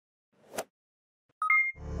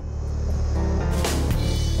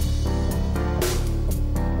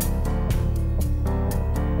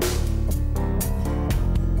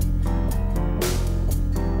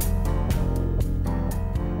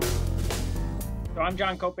I'm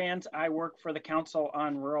John Copans. I work for the Council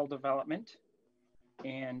on Rural Development,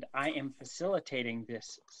 and I am facilitating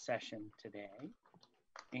this session today.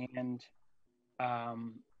 And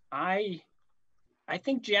I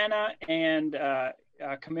think Jenna and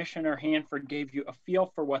Commissioner Hanford gave you a feel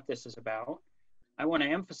for what this is about. I want to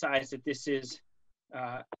emphasize that this is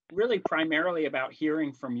really primarily about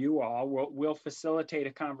hearing from you all. We'll facilitate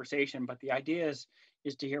a conversation, but the idea is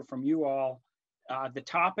to hear from you all. The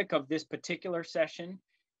topic of this particular session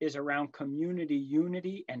is around community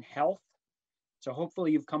unity and health. So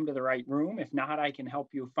hopefully you've come to the right room. If not, I can help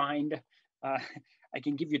you find, I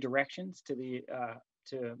can give you directions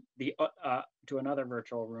to another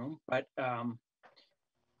virtual room. But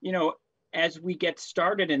you know, as we get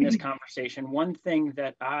started in this conversation, one thing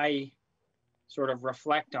that I sort of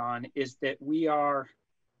reflect on is that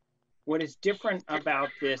what is different about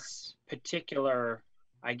this particular,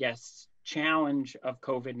 I guess, challenge of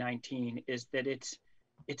COVID-19 is that it's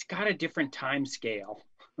got a different time scale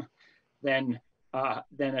than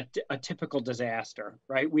a typical disaster,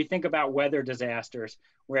 right? We think about weather disasters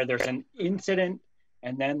where there's an incident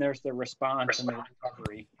and then there's the response and the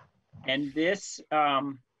recovery. And this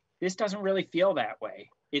doesn't really feel that way.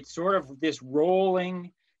 It's sort of this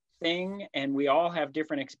rolling thing, and we all have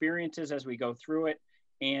different experiences as we go through it,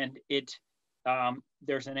 and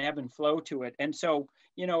there's an ebb and flow to it. And so,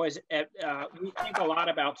 you know, we think a lot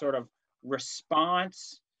about sort of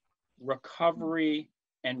response, recovery,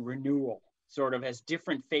 and renewal, sort of as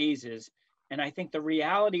different phases. And I think the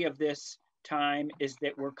reality of this time is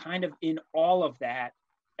that we're kind of in all of that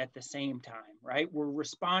at the same time, right? We're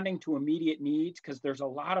responding to immediate needs because there's a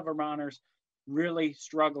lot of Vermonters really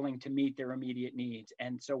struggling to meet their immediate needs.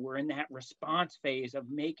 And so we're in that response phase of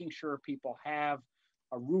making sure people have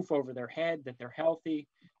a roof over their head, that they're healthy,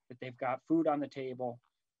 that they've got food on the table,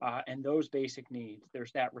 and those basic needs.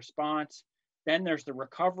 There's that response. Then there's the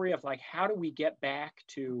recovery of like, how do we get back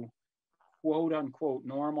to quote unquote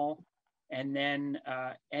normal? And then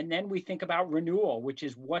we think about renewal, which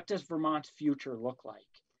is what does Vermont's future look like?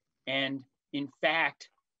 And in fact,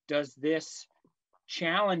 does this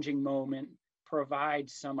challenging moment provide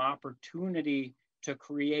some opportunity to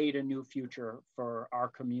create a new future for our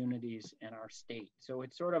communities and our state? So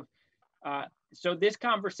it's sort of, so this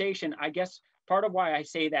conversation, I guess part of why I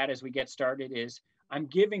say that as we get started is I'm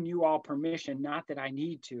giving you all permission, not that I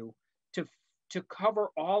need to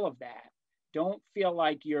cover all of that. Don't feel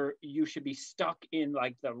like you should be stuck in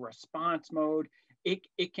like the response mode.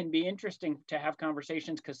 It can be interesting to have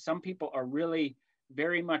conversations because some people are really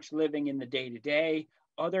very much living in the day-to-day.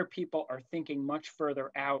 Other people are thinking much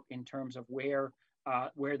further out in terms of where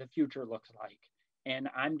the future looks like. And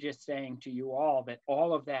I'm just saying to you all that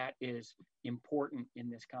all of that is important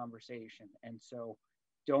in this conversation. And so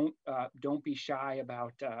don't be shy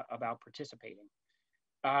about participating.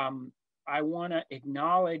 I want to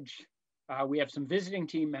acknowledge we have some visiting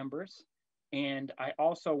team members, and I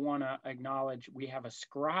also want to acknowledge we have a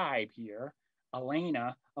scribe here,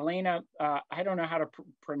 Elena. Elena, I don't know how to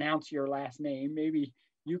pronounce your last name. Maybe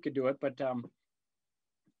you could do it, but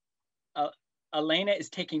Elena is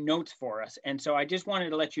taking notes for us. And so I just wanted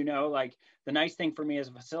to let you know, like, the nice thing for me as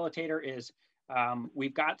a facilitator is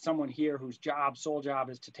we've got someone here whose sole job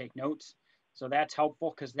is to take notes. So that's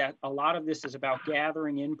helpful because a lot of this is about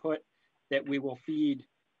gathering input that we will feed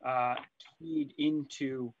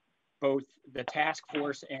into both the task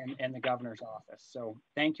force and the governor's office. So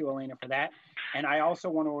thank you, Elena, for that. And I also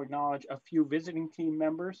want to acknowledge a few visiting team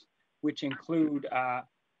members, which include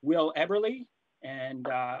Will Eberly and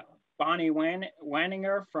Bonnie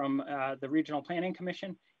Wanninger from the Regional Planning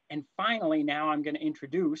Commission. And finally, now I'm going to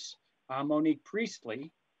introduce Monique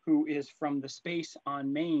Priestley, who is from the Space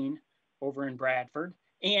on Main over in Bradford,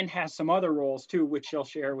 and has some other roles too, which she'll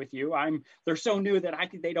share with you. They're so new that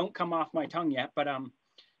they don't come off my tongue yet, but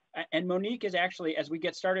and Monique is actually, as we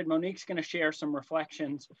get started, Monique's going to share some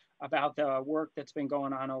reflections about the work that's been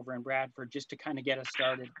going on over in Bradford, just to kind of get us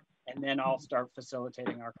started, and then I'll start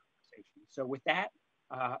facilitating our conversation. So with that,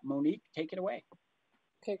 Monique, take it away.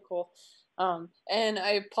 Okay, cool. And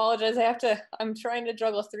I apologize, I'm trying to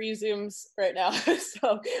juggle 3 Zooms right now.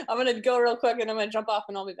 So I'm gonna go real quick and I'm gonna jump off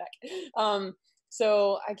and I'll be back.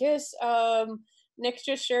 So I guess Nick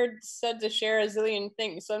just said to share a zillion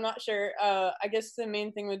things. So I'm not sure, I guess the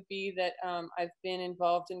main thing would be that I've been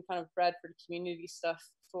involved in kind of Bradford community stuff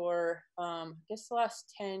for, I guess the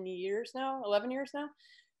last 11 years now.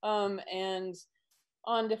 And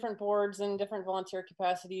on different boards and different volunteer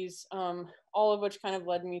capacities, all of which kind of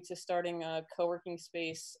led me to starting a co-working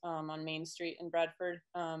space on Main Street in Bradford.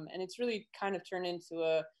 And it's really kind of turned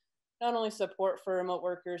into not only support for remote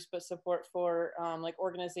workers, but support for like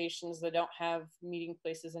organizations that don't have meeting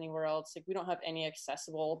places anywhere else. Like we don't have any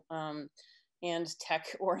accessible and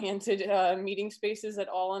tech-oriented meeting spaces at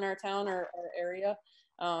all in our town or area,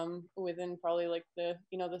 within probably like the,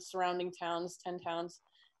 you know, the surrounding towns, 10 towns.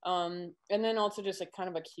 And then also just like kind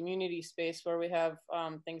of a community space where we have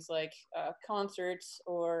things like concerts,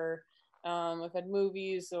 or we've had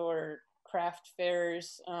movies or craft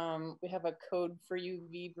fairs. We have a Code for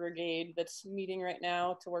UV brigade that's meeting right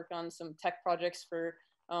now to work on some tech projects for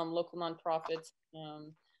local nonprofits,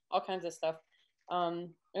 all kinds of stuff.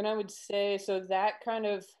 And I would say, so that kind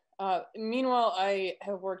of, meanwhile, I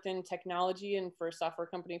have worked in technology and for a software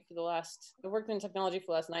company for the last, I've worked in technology for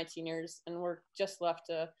the last 19 years, and we're just left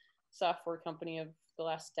a software company of the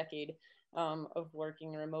last decade of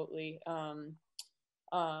working remotely. And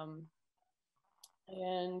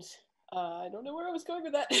I don't know where I was going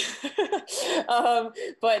with that.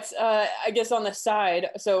 But I guess on the side,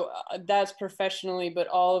 so that's professionally, but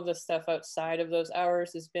all of the stuff outside of those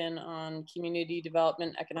hours has been on community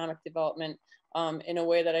development, economic development, in a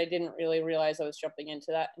way that I didn't really realize I was jumping into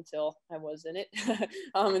that until I was in it.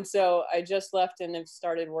 And so I just left and have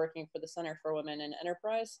started working for the Center for Women in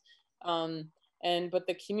Enterprise. But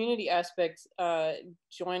the community aspect,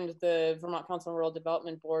 joined the Vermont Council on Rural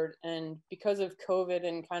Development Board, and because of COVID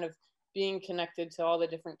and kind of being connected to all the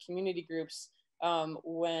different community groups,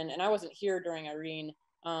 and I wasn't here during Irene,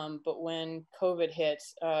 but when COVID hit,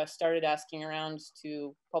 started asking around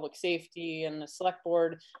to public safety and the select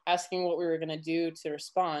board, asking what we were going to do to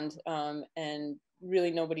respond, and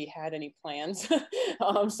really nobody had any plans.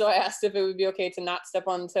 So I asked if it would be okay to not step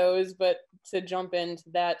on toes, but to jump into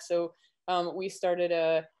that. So we started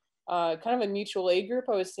a kind of a mutual aid group.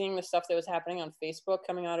 I was seeing the stuff that was happening on Facebook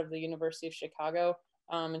coming out of the University of Chicago.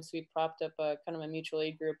 And so we propped up a kind of a mutual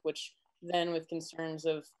aid group, which then with concerns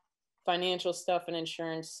of financial stuff and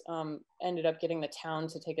insurance, ended up getting the town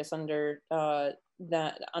to take us under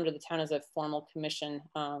under the town as a formal commission.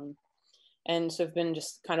 And so I've been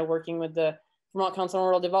just kind of working with the Vermont Council on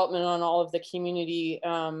Rural Development on all of the community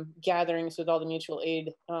gatherings with all the mutual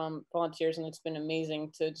aid volunteers, and it's been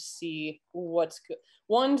amazing to see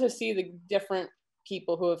to see the different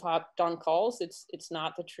people who have hopped on calls. It's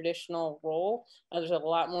not the traditional role. There's a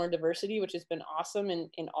lot more diversity, which has been awesome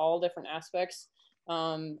in all different aspects.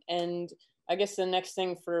 And I guess the next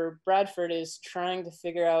thing for Bradford is trying to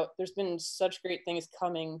figure out, there's been such great things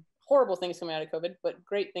coming, horrible things coming out of COVID, but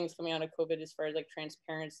great things coming out of COVID as far as like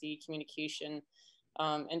transparency, communication,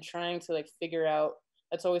 and trying to like figure out,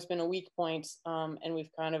 that's always been a weak point. And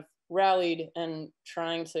we've kind of rallied and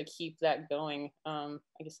trying to keep that going, I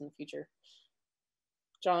guess in the future.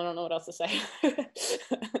 John, I don't know what else to say.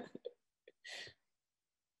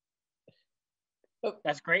 Oh.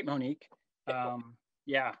 That's great, Monique.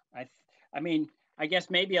 Yeah, I mean, I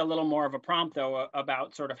guess maybe a little more of a prompt though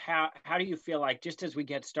about sort of how do you feel like, just as we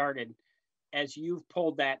get started, as you've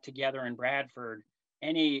pulled that together in Bradford,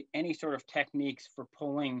 any sort of techniques for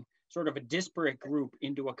pulling sort of a disparate group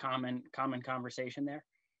into a common conversation there?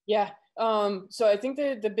 Yeah. So I think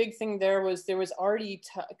the big thing there was already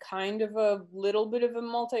kind of a little bit of a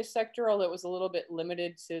multi-sector, although it was a little bit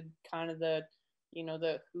limited to kind of the, you know,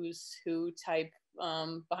 the who's who type,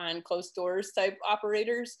 behind closed doors type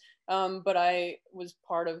operators. But I was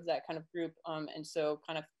part of that kind of group. And so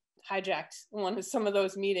kind of hijacked some of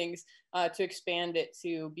those meetings to expand it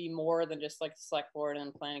to be more than just like the select board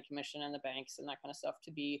and planning commission and the banks and that kind of stuff,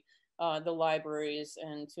 to be the libraries,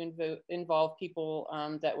 and to involve people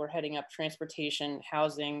that were heading up transportation,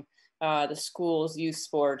 housing, the schools, youth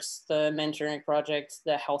sports, the mentoring projects,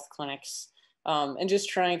 the health clinics, and just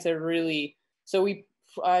trying to really,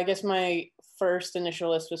 I guess my first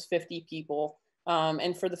initial list was 50 people.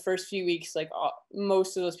 And for the first few weeks, like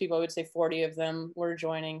most of those people, I would say 40 of them were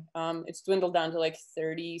joining. It's dwindled down to like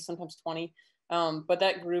 30, sometimes 20. But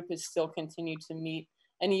that group has still continued to meet.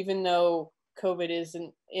 And even though COVID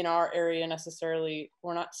isn't in our area necessarily,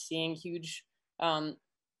 we're not seeing huge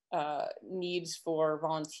needs for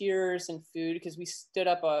volunteers and food, because we stood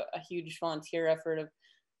up a huge volunteer effort of,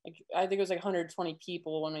 like, I think it was like 120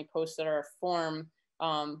 people when we posted our form,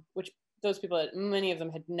 which those people, many of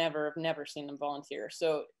them had never seen them volunteer.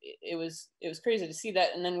 So it was crazy to see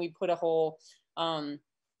that. And then we put a whole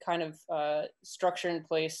kind of structure in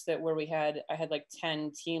place that where I had like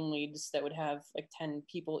 10 team leads that would have like 10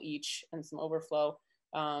 people each and some overflow.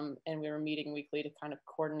 And we were meeting weekly to kind of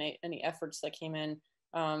coordinate any efforts that came in.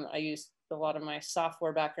 I used a lot of my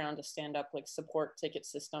software background to stand up like support ticket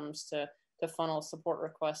systems to funnel support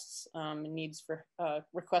requests, needs for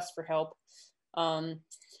requests for help.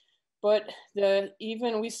 But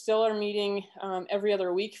we still are meeting every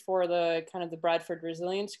other week for the kind of the Bradford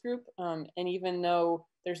Resilience Group. And even though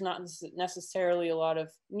there's not necessarily a lot of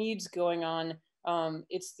needs going on,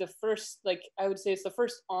 it's the first, like I would say, it's the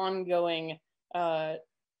first ongoing kind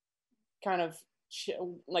of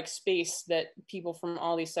like space that people from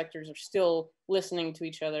all these sectors are still listening to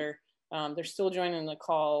each other. They're still joining the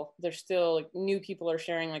call. There's still, like, new people are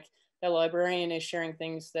sharing, like the librarian is sharing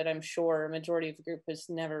things that I'm sure a majority of the group has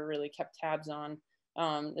never really kept tabs on.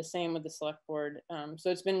 The same with the select board. So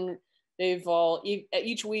it's been, they've all,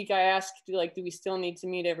 each week I ask, do we still need to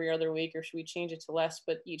meet every other week, or should we change it to less?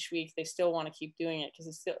 But each week they still want to keep doing it because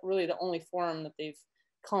it's still really the only forum that they've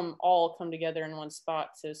all come together in one spot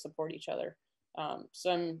to support each other.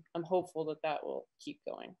 So I'm hopeful that that will keep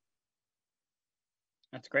going.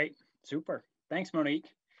 That's great. Super. Thanks, Monique.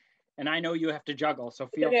 And I know you have to juggle, so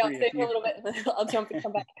feel okay, free. I'll stay for a little bit. I'll jump and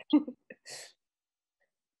come back.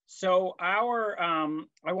 So I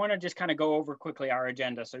want to just kind of go over quickly our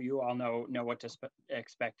agenda so you all know what to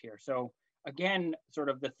expect here. So again, sort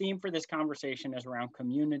of the theme for this conversation is around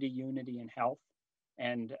community, unity, and health.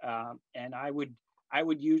 And I would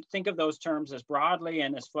think of those terms as broadly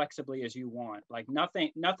and as flexibly as you want. Like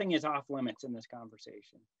nothing is off limits in this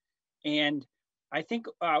conversation. And I think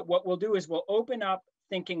what we'll do is we'll open up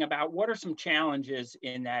thinking about what are some challenges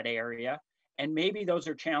in that area. And maybe those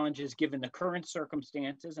are challenges given the current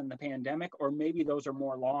circumstances and the pandemic, or maybe those are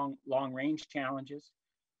more long range challenges.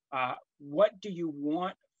 What do you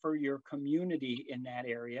want for your community in that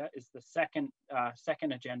area is the second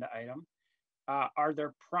agenda item. Are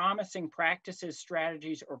there promising practices,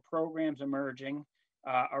 strategies, or programs emerging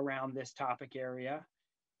around this topic area?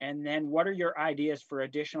 And then what are your ideas for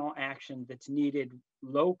additional action that's needed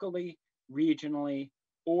locally, regionally,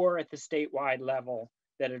 or at the statewide level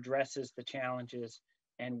that addresses the challenges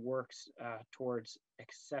and works towards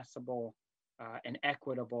accessible and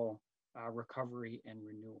equitable recovery and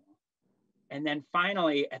renewal? And then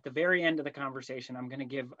finally, at the very end of the conversation, I'm going to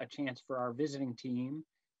give a chance for our visiting team,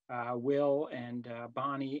 Will and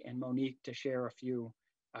Bonnie and Monique, to share a few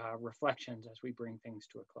reflections as we bring things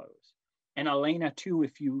to a close. And Elena too,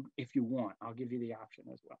 if you want, I'll give you the option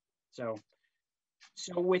as well.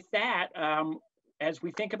 So with that, as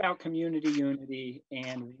we think about community unity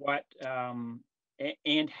and what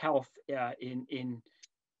and health in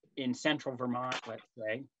central Vermont, let's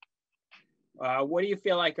say, what do you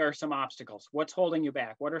feel like are some obstacles? What's holding you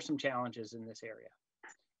back? What are some challenges in this area?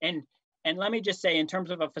 And let me just say, in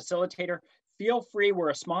terms of a facilitator, feel free.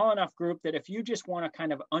 We're a small enough group that if you just want to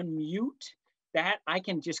kind of unmute that, I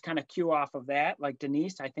can just kind of cue off of that. Like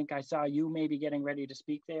Denise, I think I saw you maybe getting ready to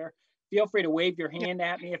speak there. Feel free to wave your hand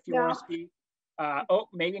at me if you want to speak. Oh,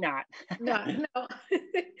 maybe not. No. I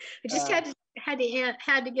just had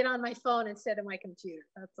to get on my phone instead of my computer.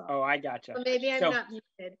 That's all. Oh, I gotcha. So maybe I'm not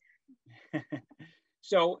muted.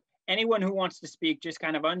 So anyone who wants to speak, just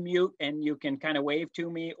kind of unmute and you can kind of wave to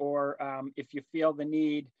me, or if you feel the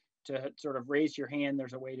need to sort of raise your hand,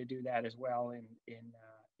 there's a way to do that as well in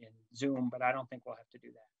Zoom, but I don't think we'll have to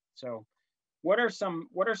do that. So what are some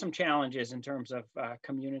challenges in terms of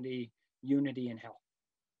community unity and health?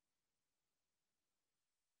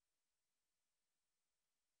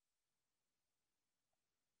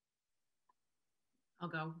 I'll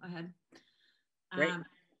go ahead. Great.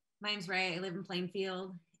 My name's Ray. I live in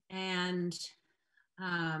Plainfield, and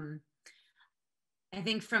I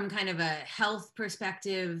think from kind of a health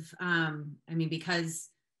perspective, I mean, because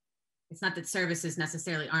it's not that services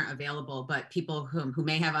necessarily aren't available, but people who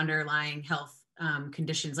may have underlying health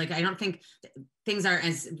conditions, like I don't think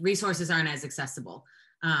resources aren't as accessible,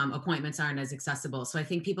 appointments aren't as accessible. So I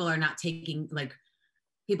think people are not taking, like,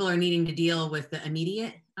 people are needing to deal with the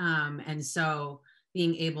immediate, and so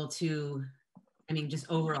being able to, I mean, just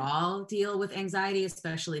overall deal with anxiety,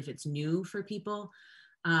 especially if it's new for people.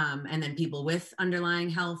 And then people with underlying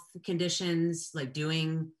health conditions, like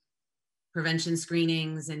doing prevention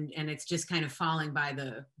screenings, and it's just kind of falling by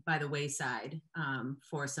the wayside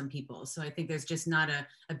for some people. So I think there's just not a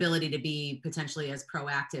ability to be potentially as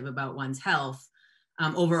proactive about one's health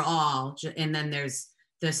overall. And then there's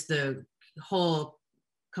the whole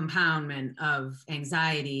compoundment of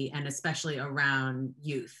anxiety, and especially around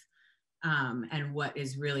youth. And what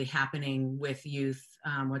is really happening with youth,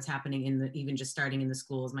 what's happening even just starting in the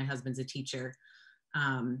schools. My husband's a teacher,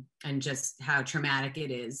 and just how traumatic it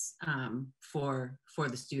is for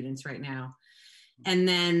the students right now. And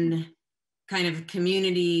then kind of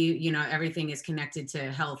community, you know, everything is connected to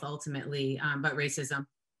health ultimately, but racism,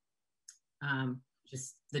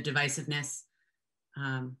 just the divisiveness,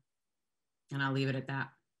 and I'll leave it at that.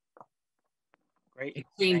 Great.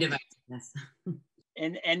 Extreme divisiveness.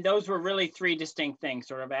 And those were really three distinct things,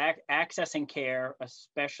 sort of accessing care,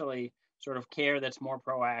 especially sort of care that's more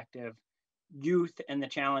proactive, youth and the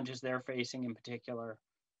challenges they're facing in particular,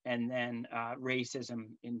 and then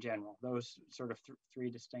racism in general. Those sort of three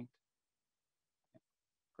distinct.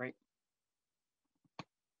 Great.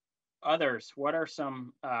 Others, what are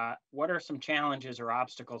some challenges or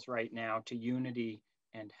obstacles right now to unity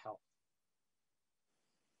and health?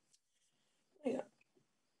 Yeah.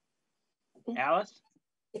 Alice?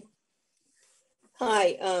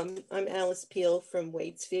 Hi, I'm Alice Peel from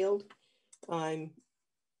Waitsfield. I'm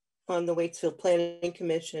on the Waitsfield Planning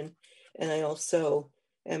Commission, and I also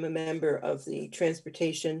am a member of the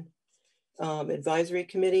Transportation Advisory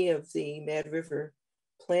Committee of the Mad River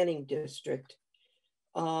Planning District.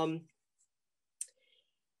 Waitsfield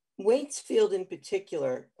in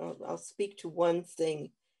particular, I'll speak to one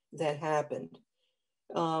thing that happened.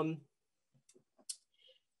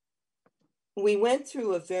 We went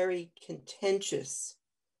through a very contentious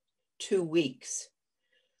 2 weeks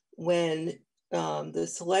when the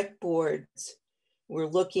select boards were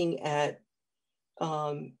looking at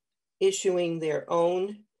issuing their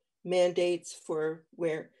own mandates for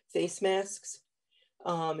wear face masks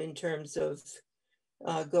in terms of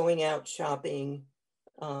going out shopping,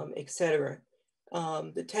 etc.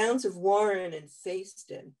 The towns of Warren and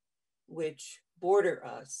Fayston, which border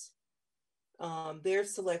us, their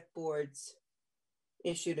select boards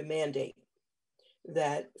issued a mandate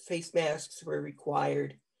that face masks were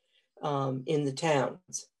required in the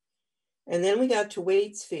towns. And then we got to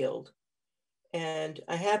Waitsfield, and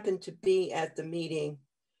I happened to be at the meeting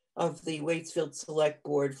of the Waitsfield Select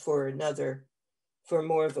Board for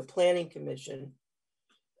more of a planning commission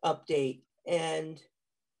update. And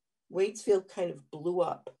Waitsfield kind of blew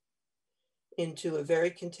up into a very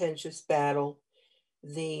contentious battle.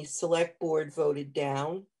 The select board voted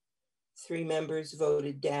down, 3 members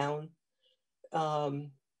voted down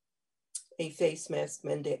a face mask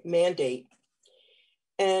mandate.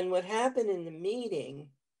 And what happened in the meeting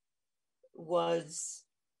was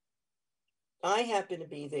I happened to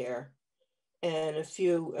be there, and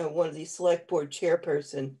one of the select board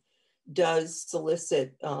chairperson does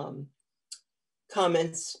solicit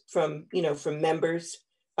comments from members,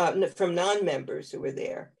 from non-members who were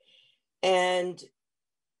there. And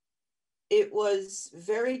it was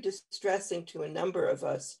very distressing to a number of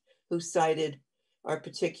us who cited our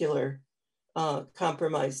particular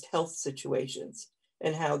compromised health situations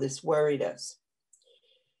and how this worried us.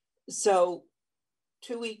 So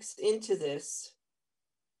 2 weeks into this,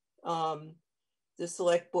 the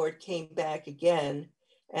select board came back again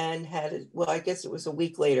and I guess it was a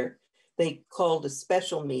week later, they called a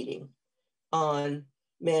special meeting on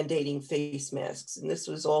mandating face masks. And this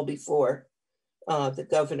was all before the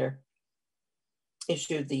governor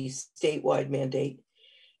issued the statewide mandate.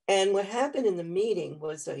 And what happened in the meeting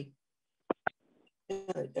was a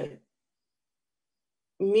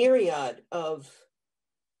myriad of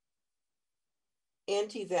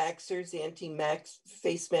anti-vaxxers,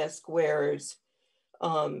 face mask wearers,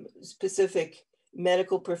 specific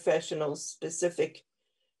medical professionals, specific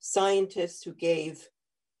scientists who gave,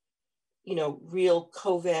 real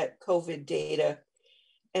COVID data.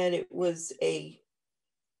 And it was a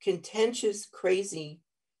contentious, crazy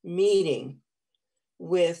meeting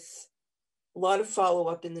with a lot of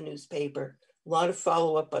follow-up in the newspaper, a lot of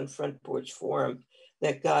follow-up on Front Porch Forum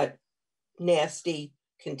that got nasty,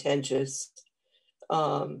 contentious,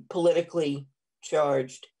 politically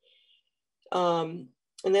charged. And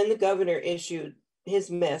then the governor issued his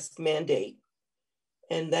mask mandate,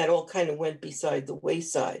 and that all kind of went beside the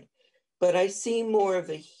wayside. But I see more of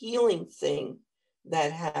a healing thing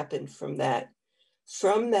that happened from that.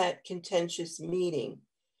 From that contentious meeting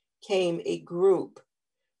came a group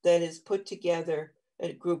that is put together,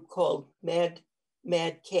 a group called Mad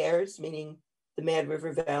Cares, meaning the Mad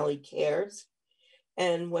River Valley Cares.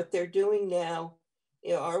 And what they're doing now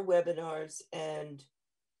are webinars and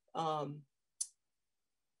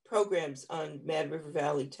programs on Mad River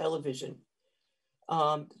Valley television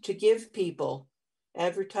to give people,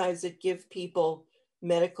 advertise it, give people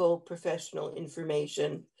medical professional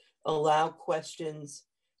information, allow questions,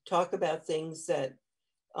 talk about things that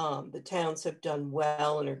the towns have done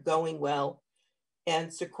well and are going well,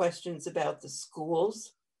 answer questions about the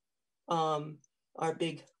schools. Our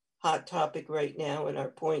big hot topic right now and our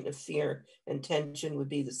point of fear and tension would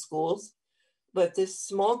be the schools. But this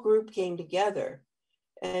small group came together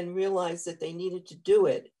and realized that they needed to do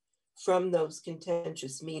it from those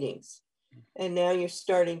contentious meetings. And now you're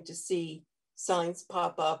starting to see signs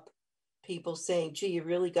pop up, people saying, gee, you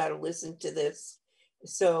really got to listen to this.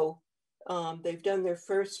 So they've done their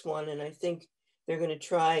first one, and I think they're going to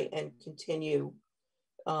try and continue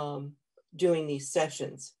doing these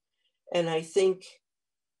sessions. And I think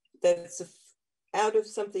that's out of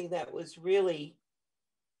something that was really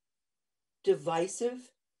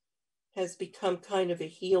divisive has become kind of a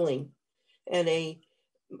healing and a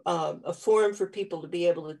forum for people to be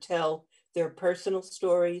able to tell their personal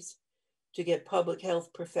stories, to get public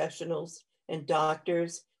health professionals and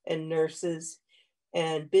doctors and nurses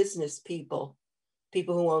and business people,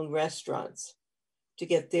 people who own restaurants, to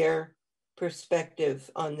get their perspective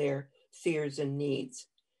on their fears and needs.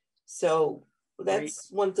 So that's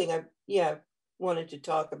Great. one thing I wanted to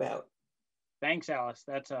talk about. Thanks, Alice.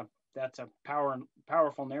 That's a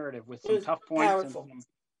powerful narrative with some tough points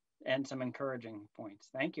and some encouraging points.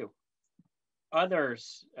 Thank you.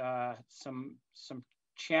 Others, some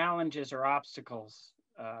challenges or obstacles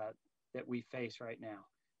that we face right now.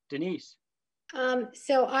 Denise.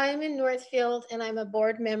 So I'm in Northfield and I'm a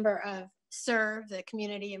board member of SERVE, the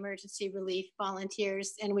Community Emergency Relief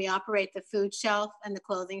Volunteers, and we operate the food shelf and the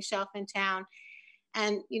clothing shelf in town.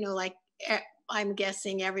 And, you know, like I'm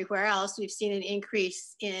guessing everywhere else, we've seen an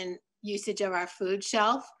increase in usage of our food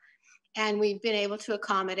shelf. And we've been able to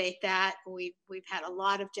accommodate that. We've had a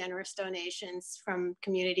lot of generous donations from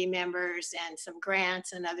community members and some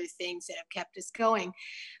grants and other things that have kept us going.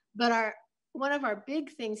 But one of our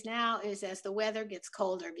big things now is as the weather gets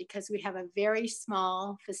colder, because we have a very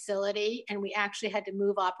small facility and we actually had to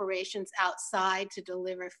move operations outside to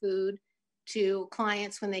deliver food to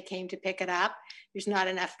clients when they came to pick it up. There's not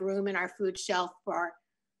enough room in our food shelf for,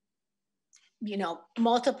 you know,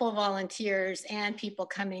 multiple volunteers and people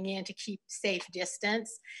coming in to keep safe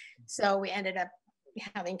distance. So we ended up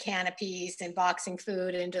having canopies and boxing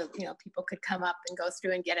food, and you know, people could come up and go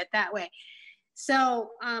through and get it that way. So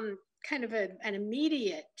kind of an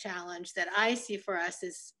immediate challenge that I see for us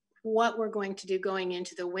is what we're going to do going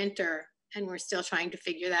into the winter, and we're still trying to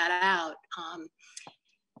figure that out.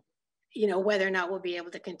 You know, whether or not we'll be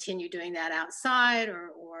able to continue doing that outside, or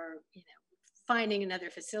you know, finding another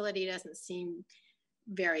facility doesn't seem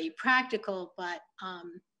very practical, but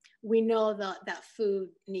we know that food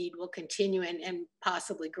need will continue and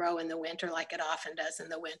possibly grow in the winter like it often does in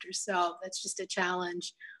the winter. So that's just a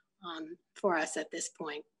challenge for us at this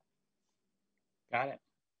point. Got it.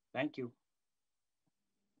 Thank you.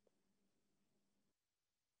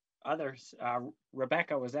 Others,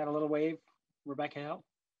 Rebecca, was that a little wave? Rebecca Hill?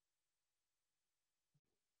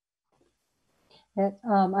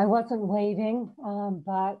 I wasn't waving,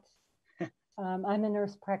 but I'm a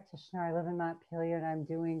nurse practitioner. I live in Montpelier and I'm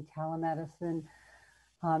doing telemedicine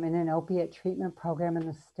in an opiate treatment program in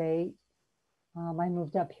the state. I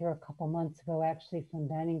moved up here a couple months ago, actually from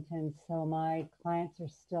Bennington. So my clients are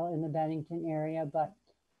still in the Bennington area, but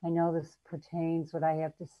I know this pertains what I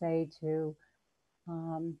have to say to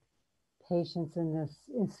patients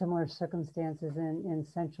in similar circumstances in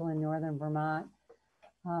central and northern Vermont.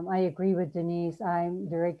 I agree with Denise. I'm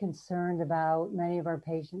very concerned about many of our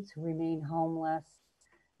patients who remain homeless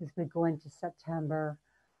as we go into September.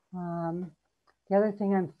 The other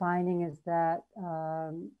thing I'm finding is that,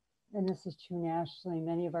 and this is true nationally,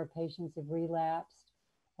 many of our patients have relapsed,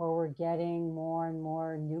 or we're getting more and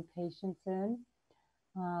more new patients in.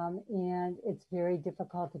 And it's very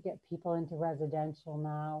difficult to get people into residential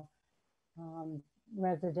now.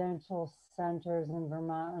 Residential centers in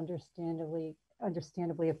Vermont understandably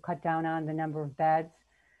have cut down on the number of beds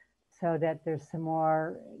so that there's some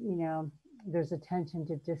more, you know, there's attention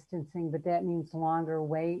to distancing, but that means longer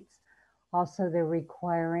waits. Also, they're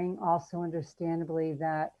requiring, also understandably,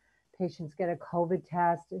 that patients get a COVID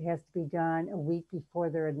test. It has to be done a week before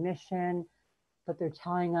their admission, but they're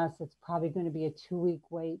telling us it's probably going to be a 2-week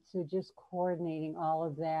wait. So just coordinating all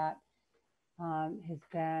of that has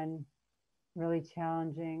been really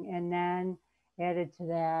challenging. And then added to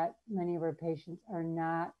that, many of our patients are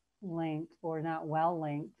not linked or not well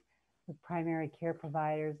linked with primary care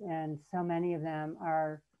providers. And so many of them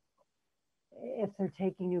are, if they're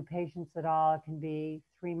taking new patients at all, it can be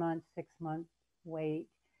 3 months, 6 months wait.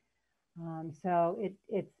 So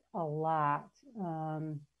it's a lot.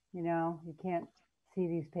 You know, you can't see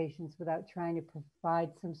these patients without trying to provide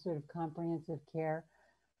some sort of comprehensive care.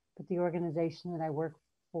 But the organization that I work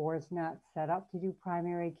for is not set up to do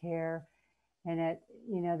primary care. And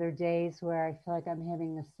you know, there are days where I feel like I'm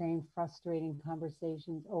having the same frustrating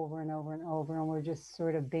conversations over and over and over, and we're just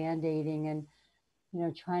sort of band-aiding and, you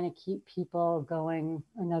know, trying to keep people going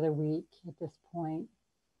another week at this point.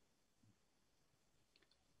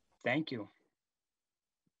 Thank you.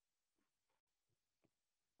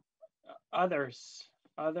 Other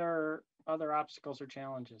obstacles or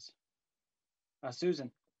challenges?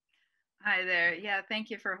 Susan. Hi there. Yeah,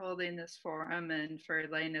 thank you for holding this forum and for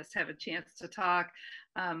letting us have a chance to talk.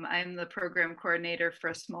 I'm the program coordinator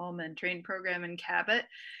for a small mentoring program in Cabot,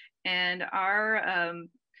 and our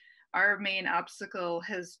main obstacle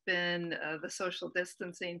has been the social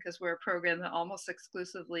distancing, because we're a program that almost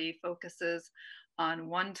exclusively focuses on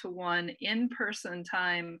one-to-one in-person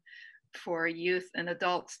time for youth and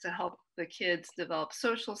adults to help the kids develop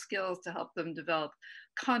social skills, to help them develop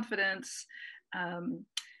confidence.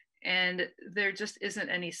 And there just isn't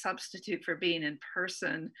any substitute for being in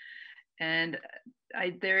person. And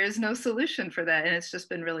there is no solution for that. And it's just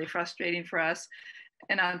been really frustrating for us.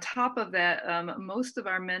 And on top of that, most of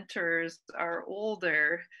our mentors are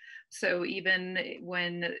older. So even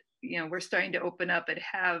when we're starting to open up and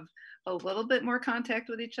have a little bit more contact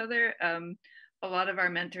with each other, a lot of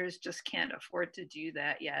our mentors just can't afford to do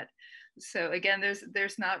that yet. So again,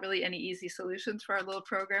 there's not really any easy solutions for our little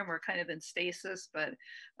program. We're kind of in stasis, but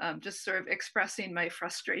just sort of expressing my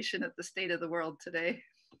frustration at the state of the world today.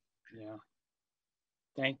 Yeah,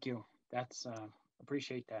 thank you. That's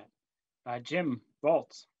appreciate that. Jim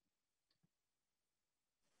Volz.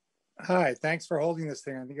 Hi, thanks for holding this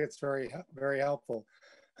thing. I think it's very, very helpful.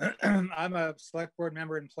 I'm a select board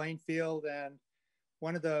member in Plainfield, and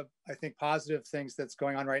one of the, I think, positive things that's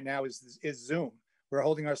going on right now is Zoom. We're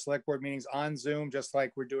holding our select board meetings on Zoom, just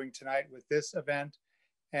like we're doing tonight with this event.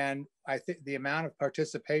 And I think the amount of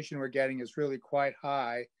participation we're getting is really quite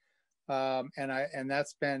high. And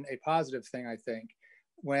that's been a positive thing, I think.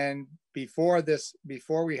 Before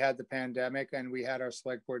we had the pandemic and we had our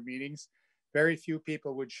select board meetings, very few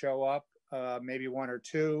people would show up, maybe one or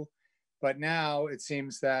two. But now it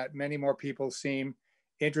seems that many more people seem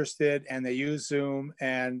interested and they use Zoom,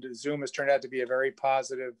 and Zoom has turned out to be a very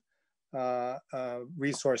positive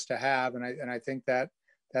resource to have. And I think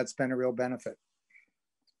that's been a real benefit.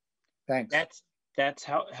 Thanks. That's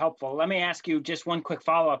helpful. Let me ask you just one quick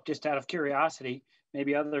follow-up, just out of curiosity.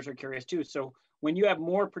 Maybe others are curious too. So when you have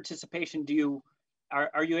more participation,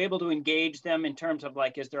 are you able to engage them in terms of,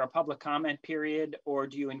 like, is there a public comment period, or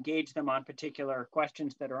do you engage them on particular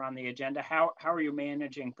questions that are on the agenda? How are you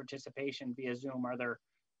managing participation via Zoom?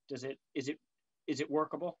 Is it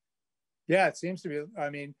workable? Yeah, it seems to be. I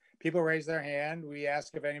mean, people raise their hand. We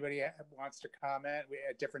ask if anybody wants to comment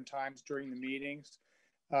at different times during the meetings.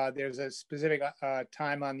 There's a specific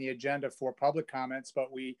time on the agenda for public comments,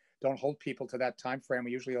 but we don't hold people to that time frame.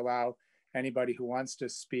 We usually allow anybody who wants to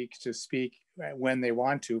speak when they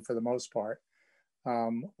want to, for the most part.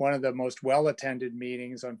 One of the most well-attended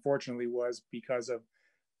meetings, unfortunately, was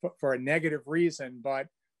for a negative reason, but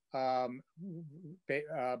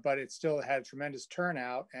it still had tremendous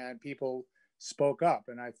turnout and people spoke up.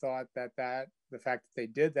 And I thought that the fact that they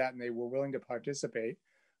did that and they were willing to participate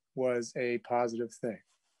was a positive thing.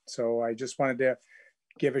 So I just wanted to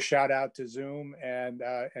give a shout out to Zoom, and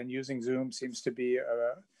using Zoom seems to be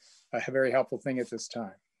a very helpful thing at this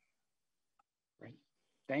time. Great,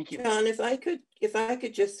 thank you. John, if I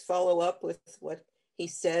could just follow up with what he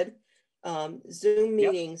said. Zoom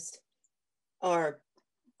meetings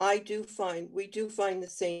we do find the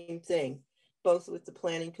same thing, both with the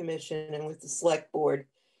Planning Commission and with the Select Board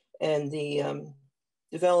and the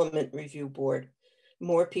Development Review Board.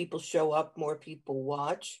 More people show up, more people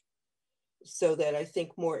watch, so that I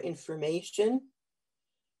think more information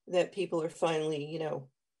that people are finally,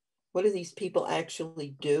 what do these people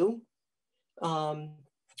actually do?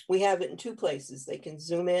 We have it in two places. They can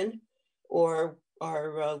Zoom in, or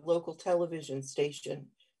our local television station,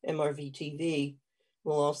 MRV-TV,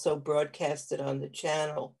 will also broadcast it on the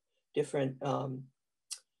channel, different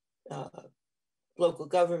local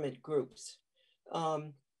government groups.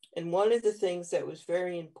 And one of the things that was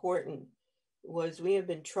very important was we have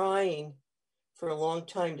been trying for a long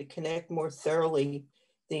time to connect more thoroughly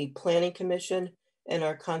the Planning Commission and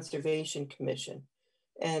our Conservation Commission.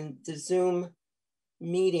 And the Zoom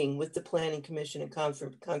meeting with the Planning Commission and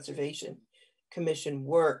Conservation Commission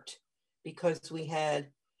worked because we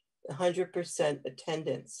had 100%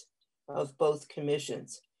 attendance of both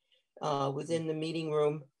commissions. Within the meeting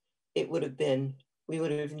room, we would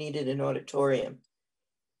have needed an auditorium.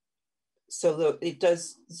 So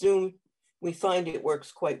Zoom, we find it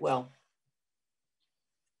works quite well.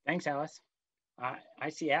 Thanks, Alice. I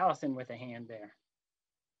see Allison with a hand there.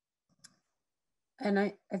 And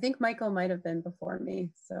I think Michael might have been before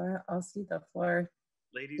me, so I'll see the floor.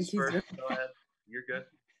 Ladies first, go ahead. You're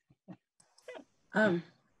good.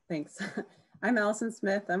 Thanks. I'm Allison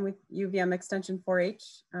Smith. I'm with UVM Extension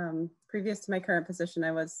 4-H. Previous to my current position,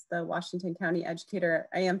 I was the Washington County educator.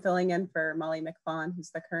 I am filling in for Molly McFawn,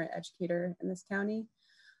 who's the current educator in this county.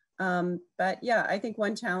 But yeah, I think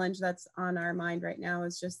one challenge that's on our mind right now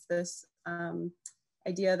is just this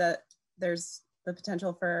idea that there's the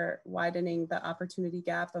potential for widening the opportunity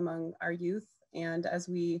gap among our youth. And as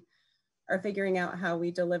we are figuring out how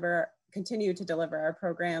we continue to deliver our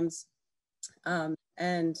programs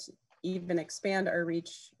and even expand our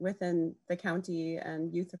reach within the county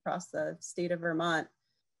and youth across the state of Vermont,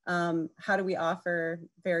 how do we offer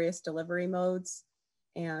various delivery modes?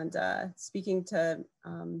 And speaking to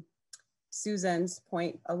Susan's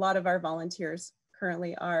point, a lot of our volunteers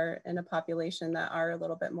currently are in a population that are a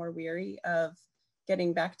little bit more weary of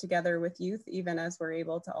getting back together with youth, even as we're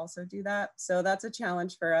able to also do that. So that's a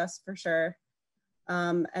challenge for us for sure.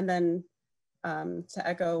 And then to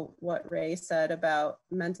echo what Ray said about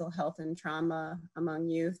mental health and trauma among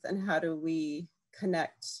youth, and how do we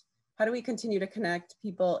continue to connect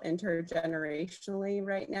people intergenerationally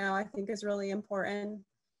right now, I think is really important,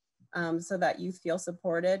 so that youth feel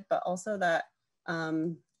supported, but also that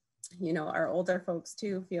you know, our older folks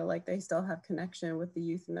too feel like they still have connection with the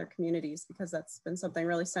youth in their communities, because that's been something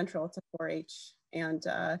really central to 4-H, and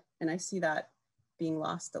I see that being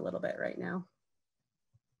lost a little bit right now.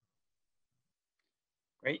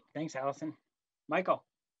 Great, thanks, Allison. Michael.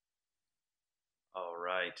 All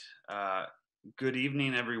right. Good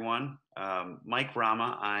evening, everyone. Mike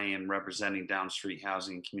Rama. I am representing Down Street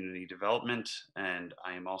Housing Community Development, and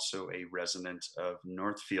I am also a resident of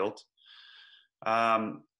Northfield.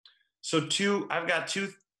 I've got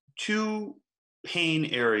two pain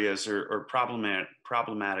areas or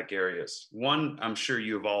problematic areas. One, I'm sure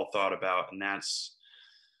you have all thought about, and that's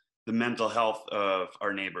the mental health of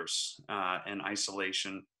our neighbors and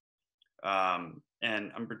isolation.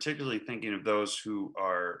 And I'm particularly thinking of those who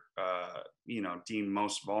are, you know, deemed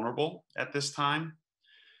most vulnerable at this time.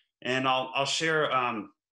 And I'll share,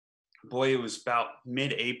 boy, it was about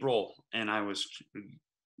mid-April, and I was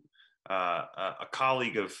a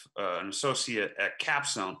colleague of an associate at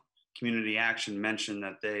Capstone Community Action mentioned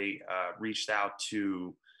that they reached out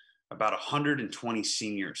to about 120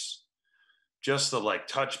 seniors just to like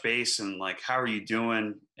touch base and like, how are you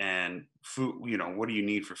doing? And food, you know, what do you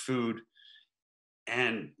need for food?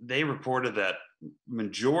 And they reported that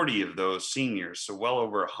majority of those seniors, so well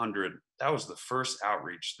over 100, that was the first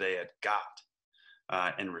outreach they had got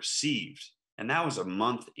and received. And that was a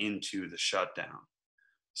month into the shutdown.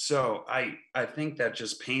 So I think that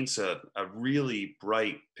just paints a really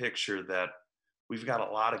bright picture that we've got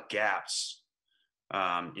a lot of gaps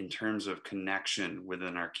in terms of connection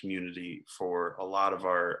within our community for a lot of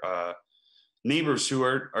our neighbors who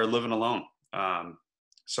are living alone.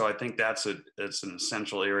 So I think it's an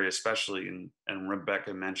essential area, especially, and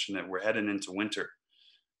Rebecca mentioned that we're heading into winter,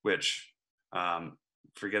 which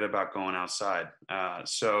forget about going outside.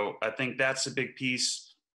 So I think that's a big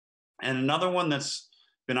piece. And another one that's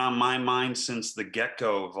been on my mind since the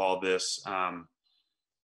get-go of all this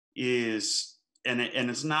is, and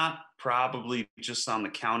it's not probably just on the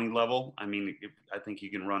county level. I mean, I think you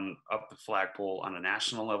can run up the flagpole on a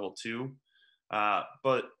national level too.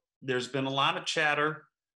 But there's been a lot of chatter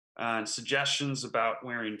and suggestions about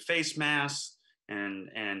wearing face masks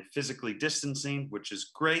and physically distancing, which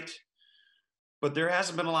is great. But there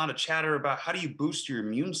hasn't been a lot of chatter about how do you boost your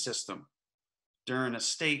immune system during a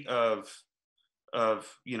state of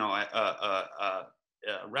you know, a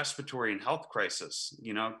respiratory and health crisis.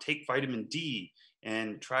 You know, take vitamin D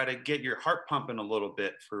and try to get your heart pumping a little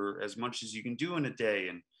bit for as much as you can do in a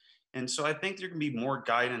day. And so I think there can be more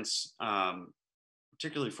guidance,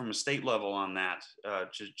 particularly from a state level on that,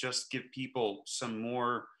 to just give people some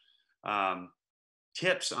more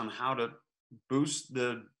tips on how to boost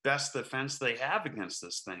the best defense they have against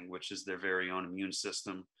this thing, which is their very own immune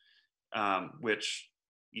system, which,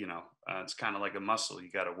 you know, it's kind of like a muscle.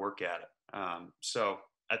 You got to work at it. So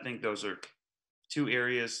I think those are two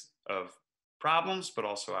areas of problems, but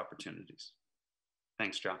also opportunities.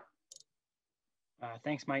 Thanks, John.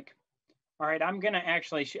 Thanks, Mike. All right, I'm going to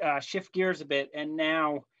actually shift gears a bit, and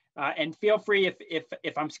now, and feel free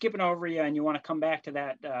if I'm skipping over you and you want to come back to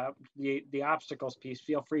that the obstacles piece,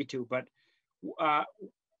 feel free to. But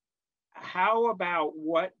how about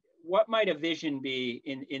what might a vision be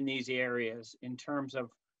in these areas in terms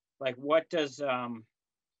of, like, what does,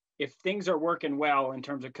 if things are working well in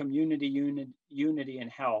terms of community unity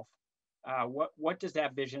and health, what does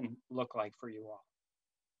that vision look like for you all?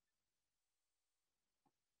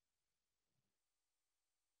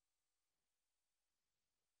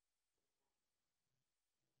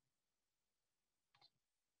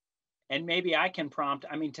 And maybe I can prompt,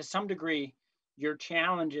 I mean, to some degree, your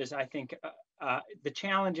challenges, I think, the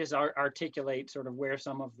challenges articulate sort of where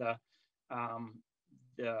some of the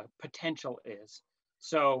potential is.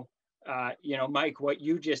 So, you know, Mike, what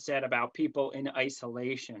you just said about people in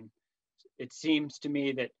isolation. It seems to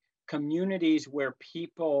me that communities where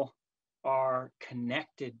people are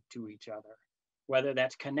connected to each other, whether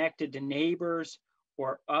that's connected to neighbors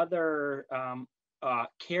or other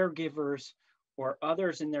caregivers or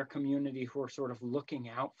others in their community who are sort of looking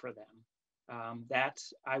out for them.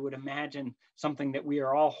 That's, I would imagine, something that we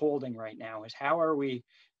are all holding right now, is how are we,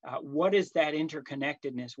 what is that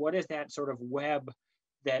interconnectedness? What is that sort of web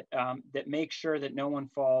that that makes sure that no one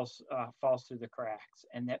falls through the cracks,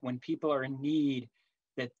 and that when people are in need,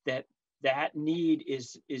 that need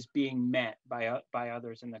is being met by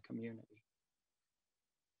others in the community.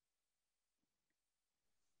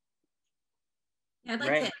 I'd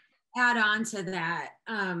like to add on to that.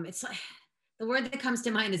 It's like the word that comes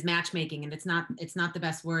to mind is matchmaking, and it's not the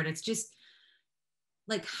best word. It's just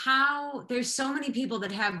like how there's so many people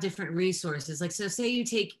that have different resources. Like, so say you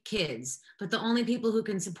take kids, but the only people who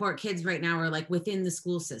can support kids right now are like within the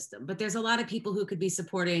school system. But there's a lot of people who could be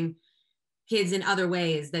supporting kids in other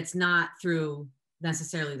ways that's not through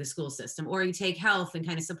necessarily the school system. Or you take health and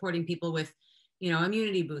kind of supporting people with, you know,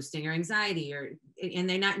 immunity boosting or anxiety, or, and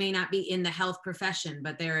they may not be in the health profession,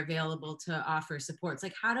 but they're available to offer supports.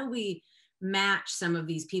 Like, how do we match some of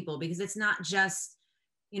these people? Because it's not just,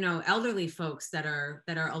 you know, elderly folks that are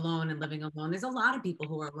alone and living alone. There's a lot of people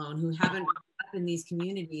who are alone, who haven't grown up in these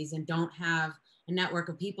communities and don't have a network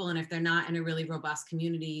of people. And if they're not in a really robust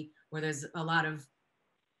community where there's a lot of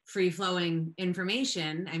free-flowing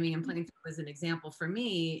information, I mean, Plainfield as an example for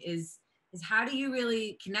me is how do you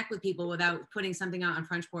really connect with people without putting something out on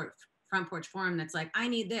front porch forum that's like, I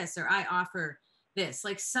need this, or I offer this,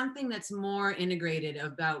 like something that's more integrated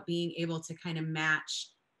about being able to kind of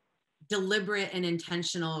match deliberate and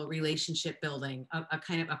intentional relationship building a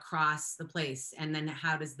kind of across the place. And then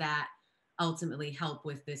how does that ultimately help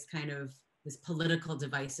with this kind of this political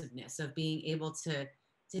divisiveness of being able to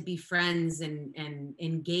be friends and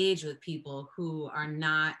engage with people who are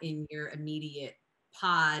not in your immediate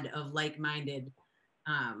pod of like-minded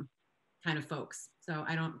kind of folks. So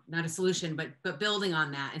not a solution, but building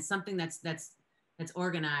on that, and something that's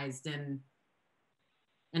organized and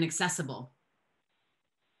accessible.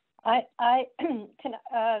 Can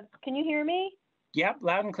you hear me? Yep,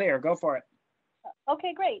 loud and clear. Go for it.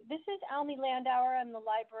 Okay, great. This is Almy Landauer. I'm the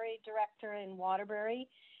library director in Waterbury,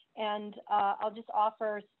 and I'll just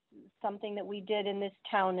offer something that we did in this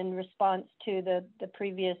town in response to the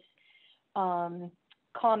previous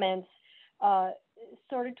comments.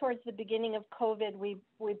 Sort of towards the beginning of COVID, we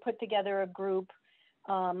put together a group,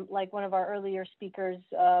 like one of our earlier speakers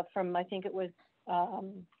from, I think it was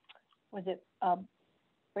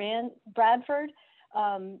Bradford.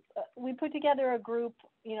 We put together a group,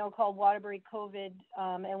 you know, called Waterbury COVID,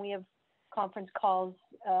 and we have conference calls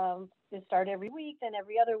that start every week, then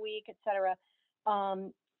every other week, et cetera.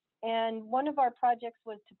 And one of our projects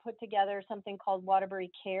was to put together something called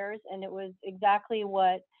Waterbury Cares, and it was exactly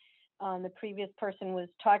what the previous person was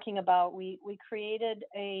talking about. We created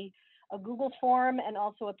a Google form and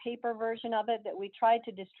also a paper version of it that we tried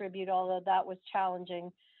to distribute, although that was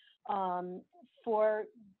challenging, for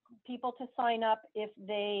people to sign up if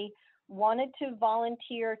they wanted to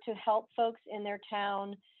volunteer to help folks in their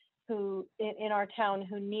town in our town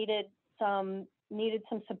who needed some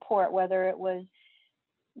support, whether it was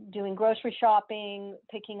doing grocery shopping,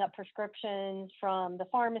 picking up prescriptions from the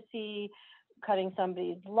pharmacy, cutting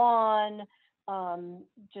somebody's lawn,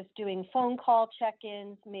 just doing phone call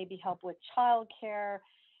check-ins, maybe help with childcare.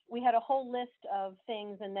 We had a whole list of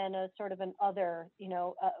things, and then a sort of an other, you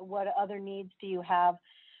know, what other needs do you have?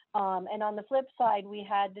 And on the flip side, we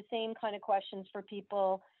had the same kind of questions for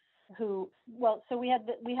people who, so we had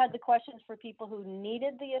the questions for people who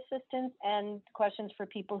needed the assistance and questions for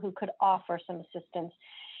people who could offer some assistance.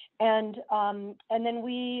 And then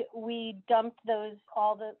we dumped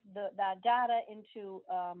that data into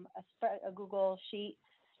a Google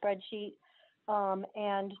spreadsheet,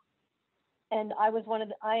 and I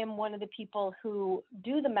am one of the people who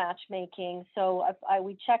do the matchmaking. So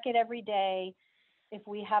we check it every day. If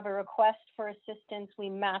we have a request for assistance, we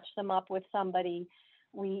match them up with somebody.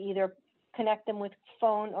 We either connect them with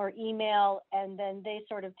phone or email, and then they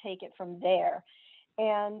sort of take it from there.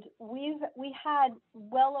 And we had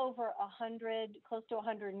well over 100, close to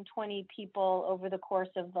 120 people over the course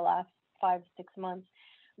of the last 5-6 months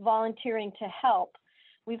volunteering to help.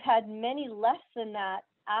 We've had many less than that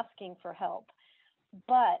asking for help,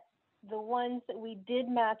 but the ones that we did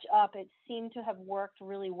match up, it seemed to have worked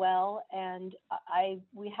really well. And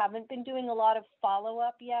we haven't been doing a lot of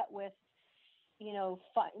follow-up yet with, you know,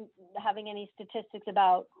 having any statistics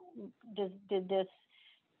about did this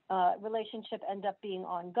relationship end up being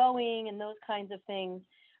ongoing and those kinds of things.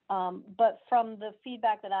 But from the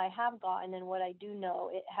feedback that I have gotten and what I do know,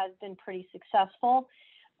 it has been pretty successful.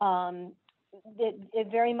 It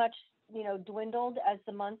very much, dwindled as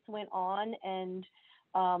the months went on, and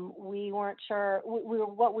we weren't sure.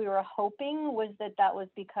 What we were hoping was that was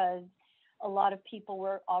because a lot of people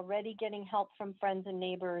were already getting help from friends and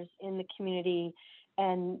neighbors in the community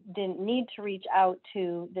and didn't need to reach out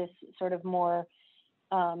to this sort of more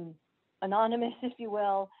anonymous, if you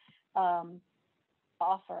will,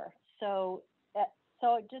 offer. So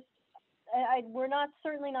we're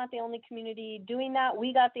certainly not the only community doing that.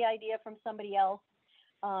 We got the idea from somebody else.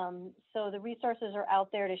 So the resources are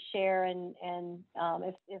out there to share, and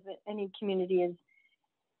if any community is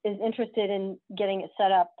interested in getting it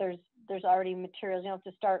set up, there's already materials. You don't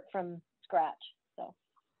have to start from scratch. So,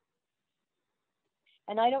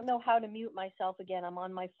 and I don't know how to mute myself again. I'm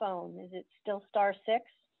on my phone. Is it still *6?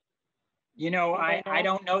 I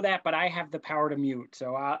don't know that, but I have the power to mute,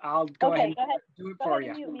 so I'll go ahead and do it for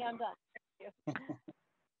you. Mute me. I'm done. Thank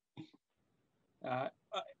you.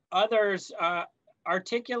 Others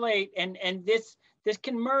articulate, and this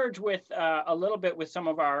can merge with a little bit with some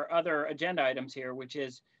of our other agenda items here, which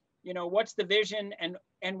is, what's the vision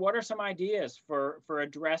and what are some ideas for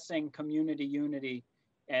addressing community unity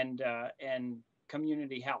and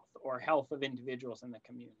community health, or health of individuals in the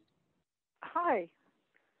community. Hi.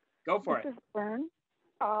 Go for it. This is Bern.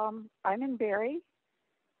 I'm in Barrie,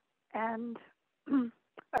 and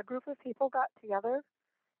a group of people got together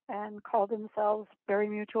and called themselves Barrie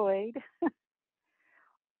Mutual Aid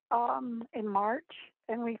in March,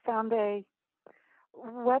 and we found a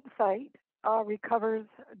website,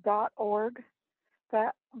 recovers.org,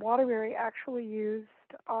 that Waterbury actually used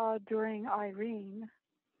during Irene,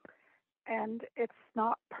 and it's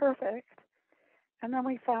not perfect. And then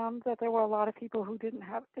we found that there were a lot of people who didn't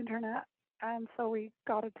have internet, and so we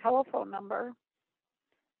got a telephone number.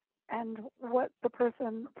 And what the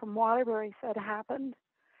person from Waterbury said has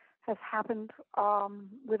happened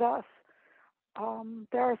with us.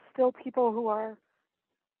 There are still people who are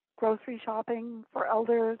grocery shopping for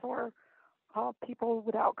elders, or people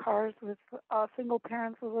without cars, with single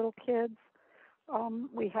parents with little kids.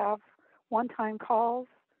 We have one-time calls,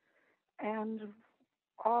 and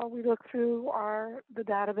we look through the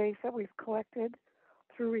database that we've collected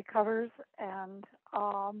through Recovers, and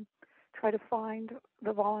try to find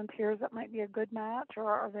the volunteers that might be a good match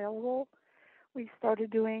or are available. We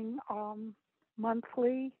started doing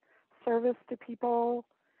monthly service to people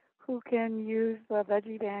who can use the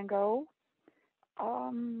Veggie Van Go.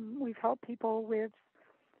 We've helped people with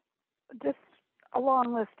just a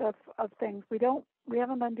long list of things. We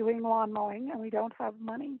haven't been doing lawn mowing, and we don't have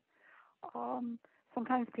money.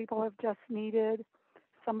 Sometimes people have just needed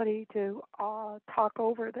somebody to talk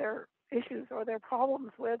over their issues or their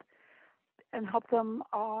problems with, and help them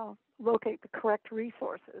locate the correct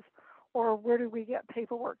resources, or where do we get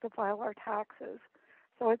paperwork to file our taxes.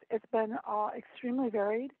 So it's been extremely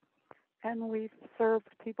varied, and we've served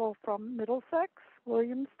people from Middlesex,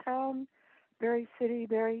 Williamstown, Barrie City,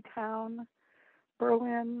 Barrie Town,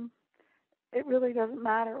 Berlin. It really doesn't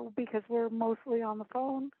matter because we're mostly on the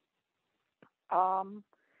phone.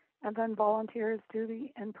 And then volunteers do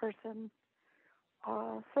the in-person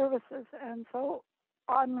services. And so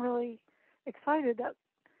I'm really excited that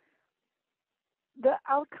the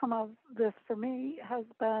outcome of this for me has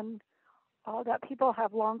been that people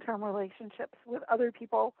have long-term relationships with other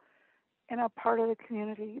people in a part of the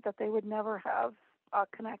community that they would never have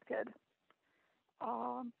connected.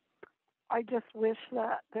 I just wish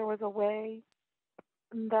that there was a way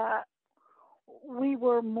that we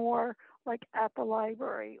were more like at the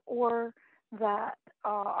library, or that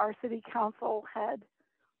our city council had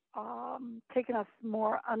taken us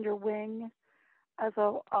more under wing as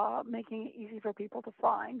making it easy for people to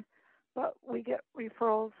find. But we get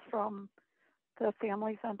referrals from the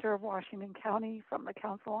Family Center of Washington County, from the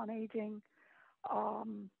Council on Aging.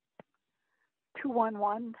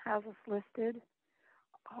 211 has us listed.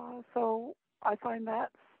 So I find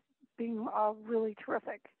that being really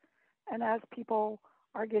terrific. And as people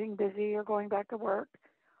are getting busy or going back to work,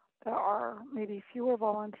 there are maybe fewer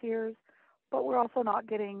volunteers, but we're also not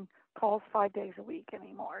getting calls 5 days a week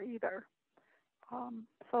anymore either.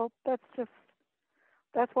 So that's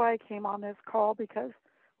why I came on this call, because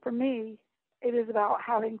for me, it is about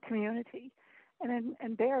having community. And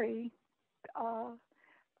in Barrie, I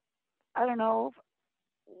don't know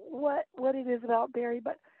what it is about Barrie,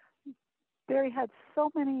 but Barrie had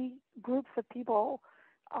so many groups of people,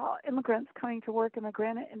 immigrants coming to work in the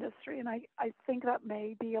granite industry, and I think that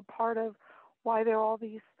may be a part of why there are all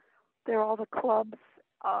the clubs,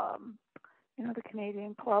 the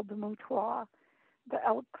Canadian Club, the Mutual, the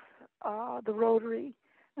Elks, the Rotary.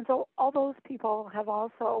 And so all those people have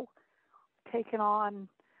also taken on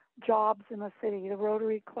jobs in the city. The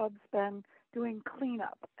Rotary Club's been doing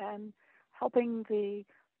cleanup and helping the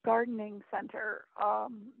gardening center,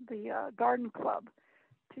 the garden club,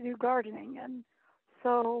 to do gardening. And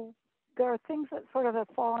so there are things that sort of have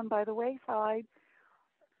fallen by the wayside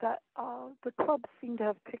that the clubs seem to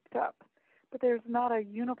have picked up. But there's not a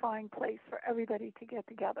unifying place for everybody to get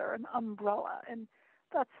together, an umbrella. And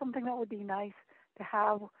that's something that would be nice to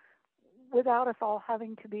have without us all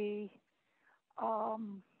having to be,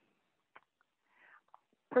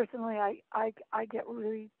 personally, I get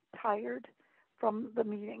really tired from the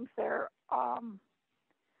meetings there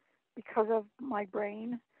because of my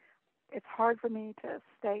brain. It's hard for me to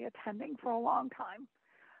stay attending for a long time.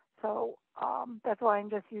 So that's why I'm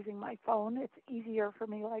just using my phone. It's easier for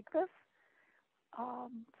me like this.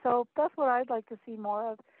 So that's what I'd like to see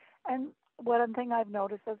more of. And one thing I've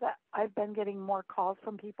noticed is that I've been getting more calls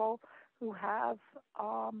from people who have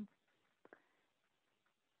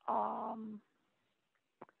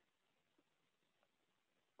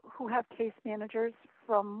case managers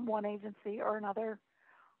from one agency or another,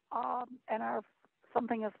 and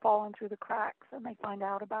something has fallen through the cracks, and they find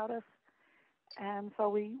out about us. And so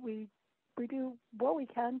we do what we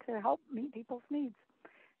can to help meet people's needs.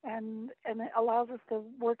 And it allows us to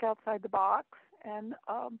work outside the box. And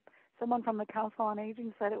someone from the Council on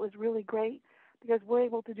Aging said it was really great because we're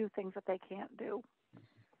able to do things that they can't do.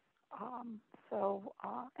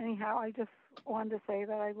 Anyhow, I just wanted to say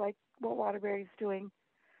that I like what Waterbury's doing.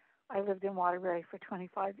 I lived in Waterbury for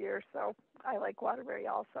 25 years, so I like Waterbury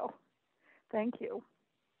also. Thank you.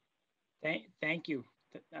 Thank you.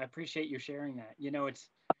 I appreciate you sharing that. You know, it's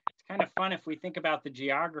kind of fun if we think about the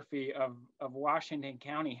geography of Washington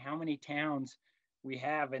County, how many towns we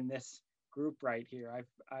have in this group right here.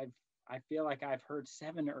 I feel like I've heard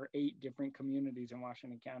 7 or 8 different communities in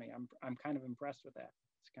Washington County. I'm kind of impressed with that.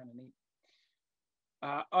 It's kind of neat.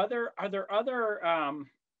 Are there other,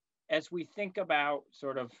 as we think about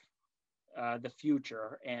sort of the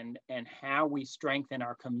future and how we strengthen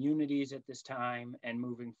our communities at this time and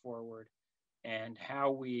moving forward, and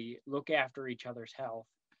how we look after each other's health,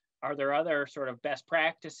 are there other sort of best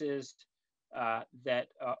practices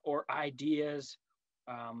or ideas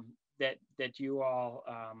that you all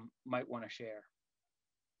might want to share?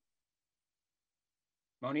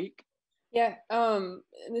 Monique? Yeah,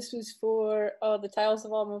 this was for, the tiles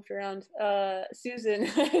have all moved around. Susan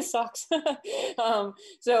socks.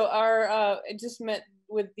 So I just met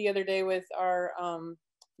with the other day with our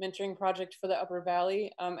mentoring project for the Upper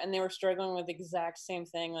Valley, and they were struggling with the exact same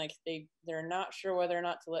thing. Like they're not sure whether or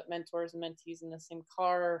not to let mentors and mentees in the same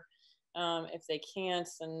car, if they can't,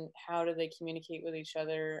 and how do they communicate with each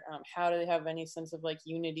other? How do they have any sense of like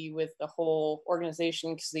unity with the whole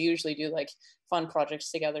organization? Because they usually do like fun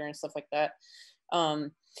projects together and stuff like that.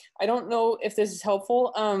 I don't know if this is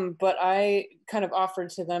helpful, but I kind of offered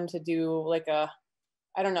to them to do like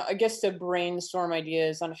I don't know, I guess to brainstorm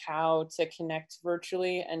ideas on how to connect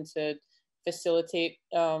virtually and to facilitate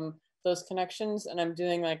those connections. And I'm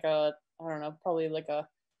doing like I don't know, probably like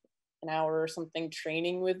an hour or something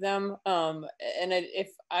training with them. And if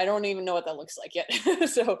I don't even know what that looks like yet.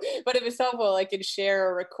 So, but if it's helpful, I could share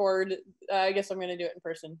or record. I guess I'm going to do it in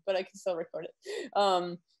person, but I can still record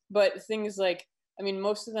it. But things like, I mean,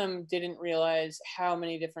 most of them didn't realize how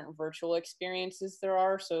many different virtual experiences there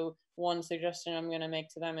are. So one suggestion I'm going to make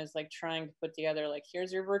to them is like trying to put together, like,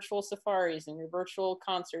 here's your virtual safaris and your virtual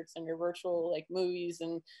concerts and your virtual like movies.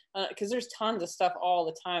 And because there's tons of stuff all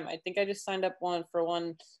the time. I think I just signed up for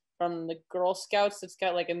one from the Girl Scouts that's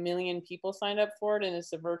got like 1 million people signed up for it. And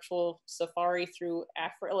it's a virtual safari through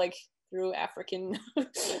through African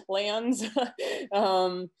lands.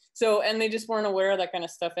 So, and they just weren't aware of that kind of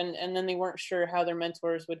stuff. And then they weren't sure how their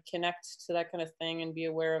mentors would connect to that kind of thing and be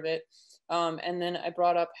aware of it. And then I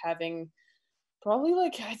brought up having probably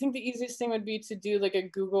like, I think the easiest thing would be to do like a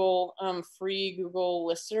Google, free Google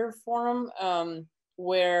listserv forum,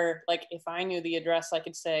 where like if I knew the address, I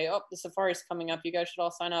could say, oh, the safari's coming up, you guys should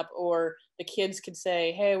all sign up. Or the kids could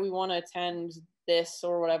say, hey, we want to attend this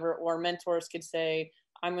or whatever. Or mentors could say,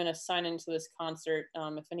 I'm going to sign into this concert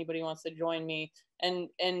if anybody wants to join me, and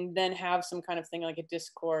then have some kind of thing like a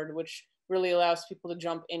Discord, which really allows people to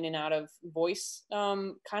jump in and out of voice,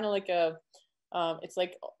 kind of like it's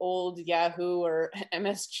like old Yahoo or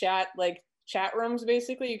MS Chat, like chat rooms.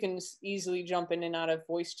 Basically, you can easily jump in and out of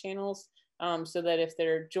voice channels, so that if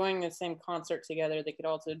they're joining the same concert together, they could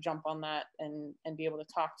also jump on that and be able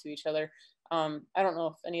to talk to each other. I don't know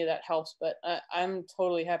if any of that helps, but I'm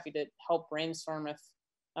totally happy to help brainstorm if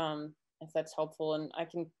if that's helpful, and I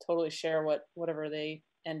can totally share whatever they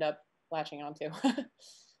end up latching onto.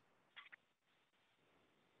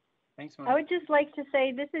 Thanks, I would just like to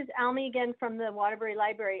say, this is Almy again from the Waterbury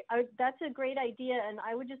Library. That's a great idea, and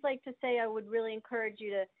I would just like to say I would really encourage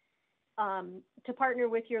you to partner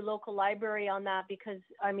with your local library on that, because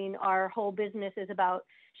I mean, our whole business is about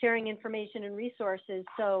sharing information and resources.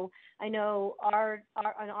 So I know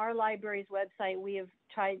on our library's website, we have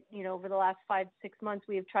tried, you know, over the last 5-6 months,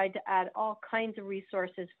 we have tried to add all kinds of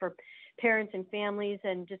resources for parents and families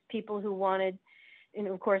and just people who wanted, and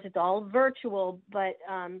of course it's all virtual, but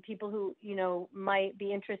people who, you know, might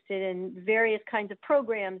be interested in various kinds of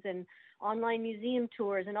programs and online museum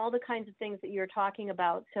tours and all the kinds of things that you're talking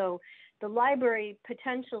about. So the library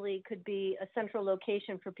potentially could be a central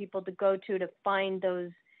location for people to go to find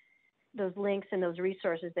those links and those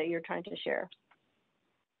resources that you're trying to share.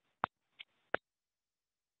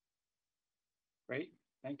 Great,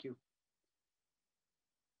 thank you.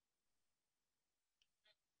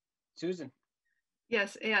 Susan.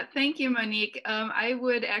 Yes, yeah, thank you, Monique. I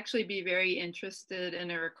would actually be very interested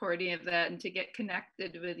in a recording of that and to get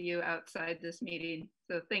connected with you outside this meeting.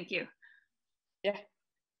 So thank you. Yeah.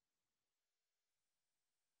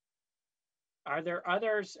 Are there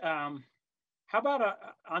others? How about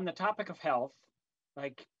on the topic of health,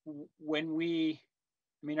 like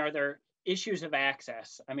are there issues of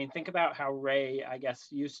access? I mean, think about how Ray, I guess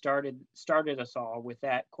you started us all with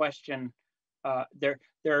that question. There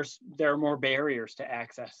are more barriers to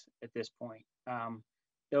access at this point.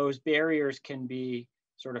 Those barriers can be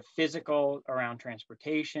sort of physical around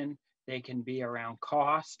transportation. They can be around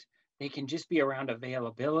cost. They can just be around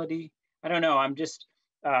availability. I don't know. I'm just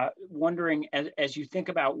wondering, as you think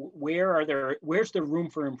about where's the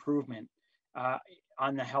room for improvement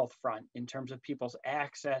on the health front in terms of people's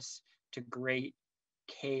access to great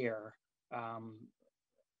care.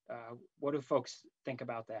 What do folks think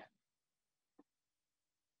about that?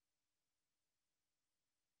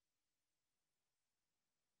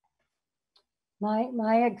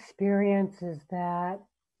 My experience is that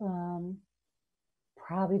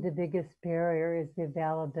probably the biggest barrier is the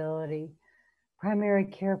availability. Primary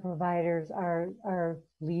care providers are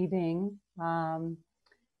leaving. You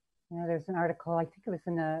know, there's an article, I think it was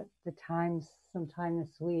in the Times sometime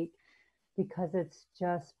this week, because it's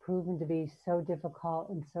just proven to be so difficult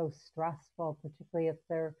and so stressful, particularly if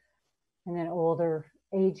they're in an older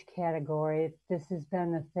age category. This has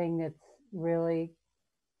been the thing that's really,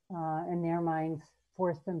 in their minds,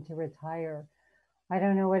 forced them to retire. I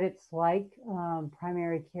don't know what it's like,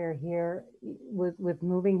 primary care here. With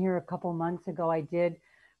moving here a couple months ago, I did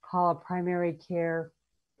call a primary care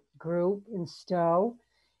group in Stowe,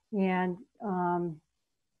 and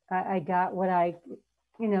I got what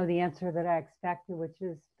the answer that I expected, which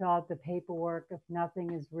is fill out the paperwork. If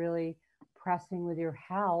nothing is really pressing with your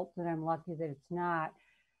health, and I'm lucky that it's not,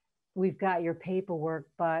 we've got your paperwork,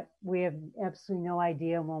 but we have absolutely no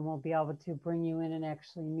idea when we'll be able to bring you in and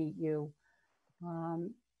actually meet you.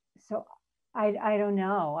 So I don't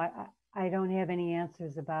know. I don't have any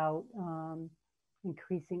answers about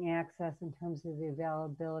increasing access in terms of the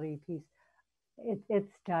availability piece.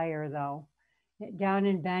 It's dire though. Down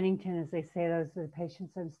in Bennington, as they say, those are the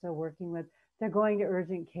patients I'm still working with. They're going to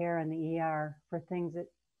urgent care and the ER for things that,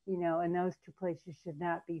 you know, in those two places should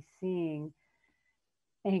not be seeing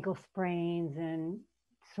ankle sprains and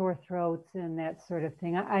sore throats and that sort of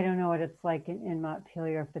thing. I don't know what it's like in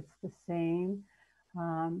Montpelier, if it's the same.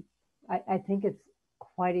 I think it's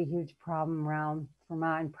quite a huge problem around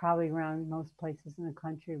Vermont and probably around most places in the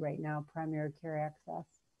country right now, primary care access.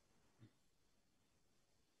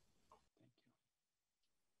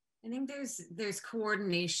 I think there's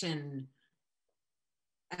coordination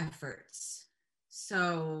efforts.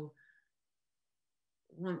 So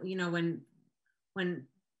when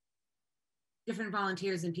different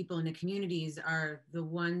volunteers and people in the communities are the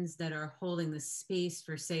ones that are holding the space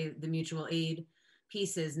for, say, the mutual aid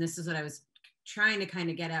pieces, and this is what I was trying to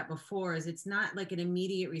kind of get at before, is it's not like an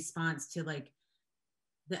immediate response to like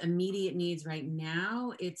the immediate needs right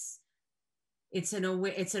now. It's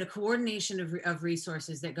a coordination of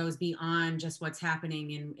resources that goes beyond just what's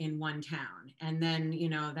happening in one town. And then, you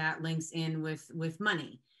know, that links in with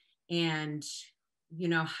money. And, you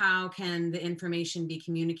know, how can the information be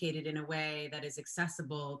communicated in a way that is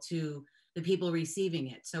accessible to the people receiving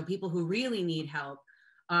it? So people who really need help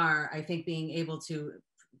are, I think, being able to,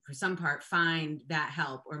 for some part, find that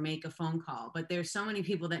help or make a phone call. But there's so many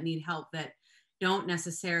people that need help that don't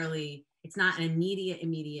necessarily, it's not an immediate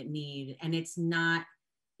need, and it's not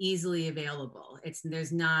easily available.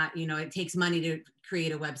 There's not, you know, it takes money to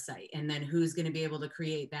create a website, and then who's going to be able to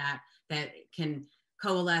create that can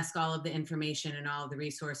coalesce all of the information and all of the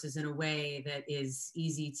resources in a way that is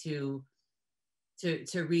easy to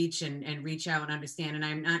reach and reach out and understand. And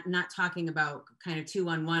I'm not talking about kind of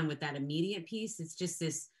 2-on-1 with that immediate piece. It's just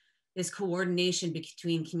this coordination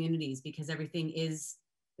between communities, because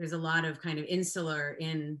there's a lot of kind of insular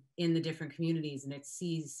in the different communities, and it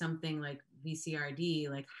sees something like VCRD,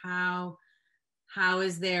 like how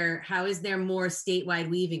is there more statewide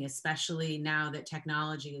weaving, especially now that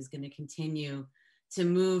technology is going to continue to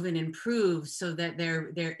move and improve, so that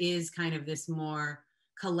there is kind of this more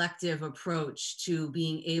collective approach to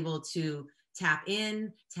being able to tap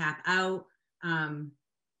in, tap out,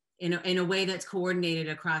 in a way that's coordinated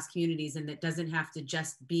across communities, and that doesn't have to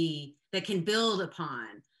just be, that can build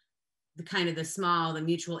upon the kind of the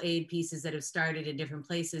mutual aid pieces that have started in different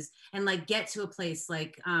places, and like get to a place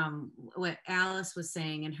like what Alice was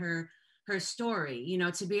saying in her story, you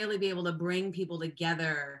know, to be able to bring people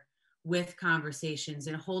together with conversations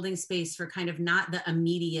and holding space for kind of not the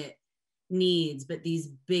immediate needs, but this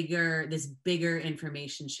bigger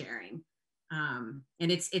information sharing. And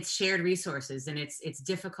it's shared resources, and it's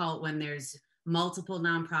difficult when there's multiple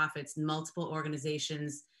nonprofits, multiple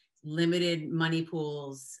organizations, limited money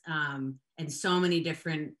pools, and so many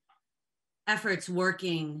different efforts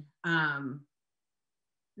working, not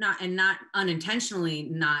unintentionally,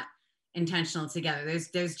 not intentional together.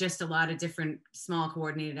 There's just a lot of different small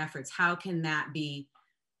coordinated efforts. How can that be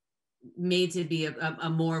made to be a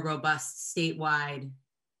more robust statewide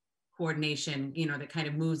coordination, you know, that kind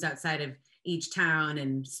of moves outside of each town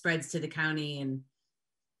and spreads to the county, and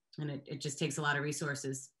it just takes a lot of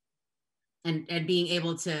resources, and being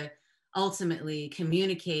able to ultimately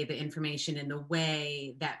communicate the information in the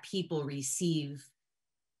way that people receive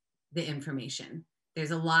the information. There's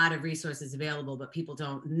a lot of resources available, but people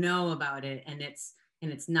don't know about it, and it's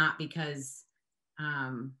not because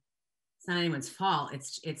it's not anyone's fault.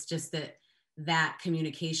 It's just that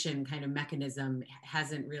communication kind of mechanism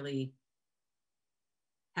hasn't really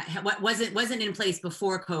wasn't in place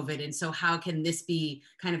before COVID. And so how can this be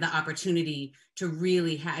kind of the opportunity to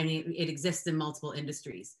really I mean, it exists in multiple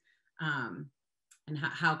industries. And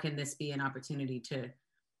how can this be an opportunity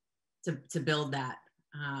to build that,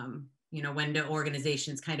 you know, when the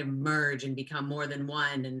organizations kind of merge and become more than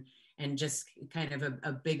one, and just kind of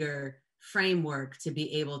a bigger framework to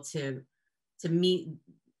be able to meet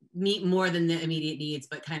more than the immediate needs,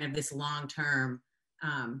 but kind of this long-term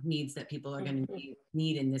needs that people are going to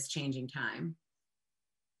need in this changing time.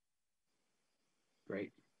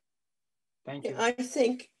 Great. Thank you. I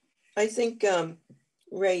think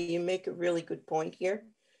Ray, you make a really good point here.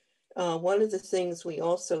 One of the things we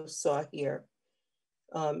also saw here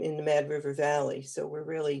in the Mad River Valley, so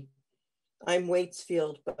I'm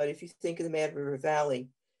Waitsfield, but if you think of the Mad River Valley,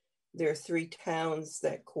 there are 3 towns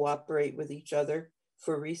that cooperate with each other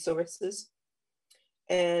for resources.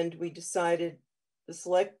 And the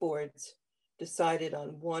select boards decided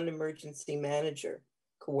on one emergency manager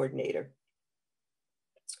coordinator.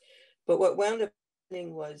 But what wound up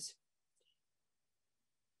happening was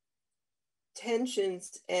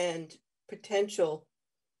tensions and potential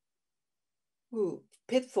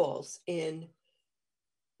pitfalls in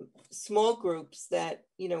small groups that,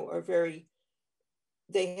 you know,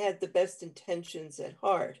 they had the best intentions at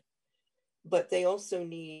heart, but they also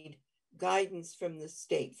need guidance from the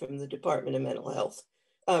state, from the Department of Mental Health,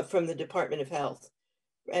 from the Department of Health,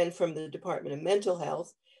 and from the Department of Mental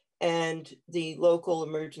Health, and the local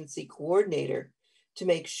emergency coordinator, to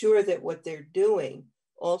make sure that what they're doing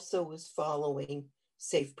also was following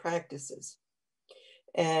safe practices.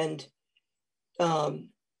 And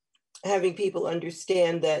having people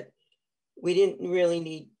understand that we didn't really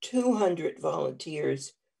need 200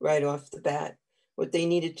 volunteers right off the bat. What they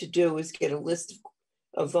needed to do was get a list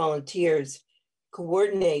of volunteers,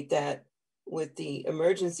 coordinate that with the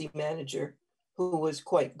emergency manager, who was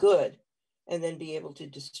quite good, and then be able to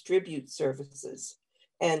distribute services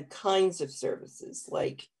and kinds of services,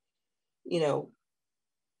 like, you know,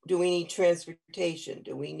 do we need transportation?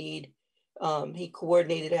 Do we need, he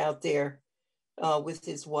coordinated out there with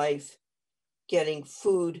his wife getting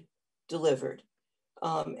food delivered.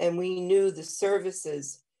 And we knew the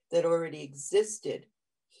services that already existed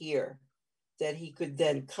here that he could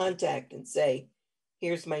then contact and say,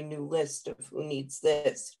 here's my new list of who needs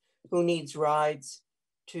this, who needs rides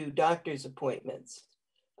to doctor's appointments,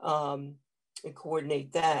 and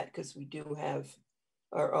coordinate that, because we do have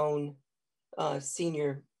our own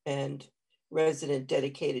senior and resident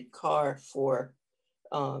dedicated car for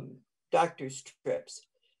doctor's trips.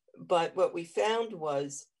 But what we found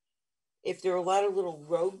was, if there were a lot of little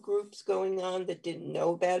rogue groups going on that didn't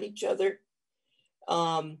know about each other,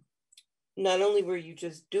 not only were you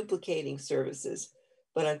just duplicating services,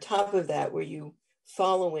 but on top of that, were you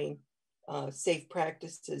following safe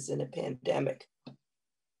practices in a pandemic?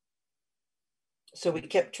 So we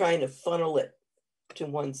kept trying to funnel it to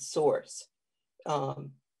one source,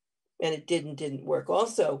 and it didn't work.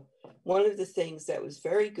 Also, one of the things that was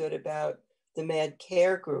very good about the Mad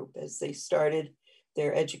Care group as they started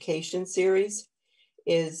their education series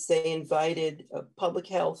is they invited a public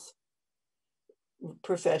health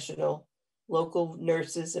professional, local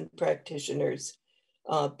nurses and practitioners,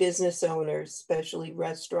 business owners, especially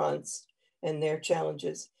restaurants and their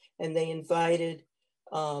challenges. And they invited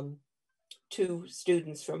 2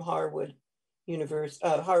 students from Harwood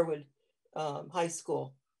High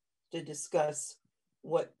School to discuss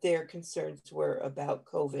what their concerns were about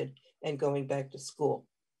COVID and going back to school.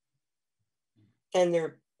 And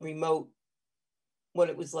their remote, what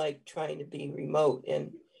it was like trying to be remote.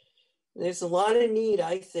 And there's a lot of need,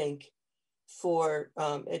 I think, for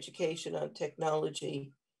education on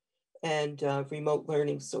technology and remote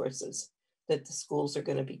learning sources that the schools are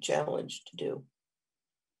going to be challenged to do.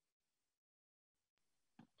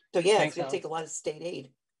 So yeah, Thanks, it's going to take Alex. a lot of state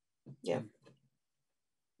aid. Yeah.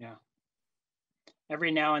 Yeah.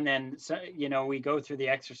 Every now and then, so, you know, we go through the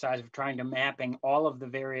exercise of trying to mapping all of the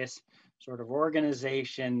various sort of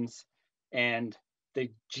organizations and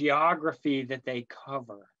the geography that they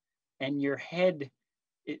cover. And your head,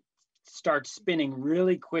 it starts spinning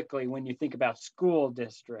really quickly when you think about school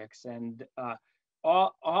districts and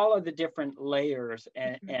all of the different layers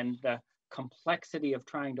and the complexity of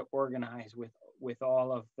trying to organize with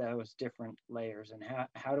all of those different layers. And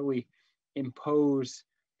how do we impose,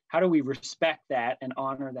 how do we respect that and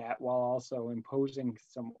honor that while also imposing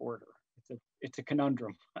some order? It's a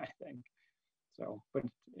conundrum, I think. So, but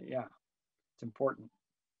yeah, it's important.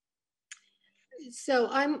 So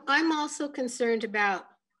I'm also concerned about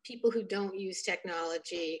people who don't use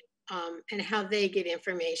technology and how they get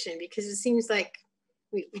information, because it seems like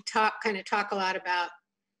we talk a lot about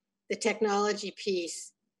the technology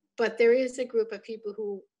piece, but there is a group of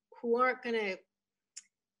people who aren't going to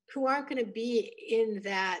be in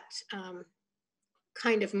that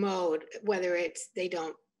kind of mode, whether it's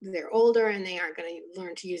they're older and they aren't going to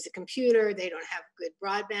learn to use a computer, they don't have good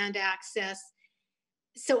broadband access.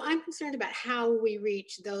 So I'm concerned about how we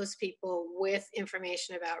reach those people with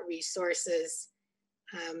information about resources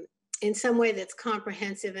in some way that's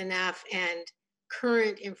comprehensive enough and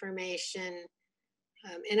current information.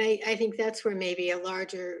 And I think that's where maybe a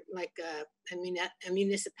larger, like a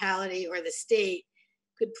municipality or the state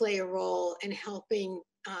could play a role in helping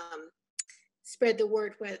spread the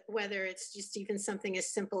word, whether it's just even something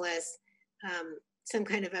as simple as some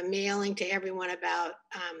kind of a mailing to everyone about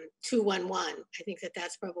 211. I think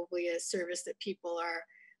that's probably a service that people are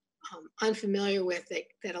unfamiliar with,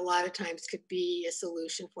 that a lot of times could be a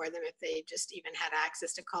solution for them if they just even had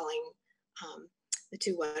access to calling the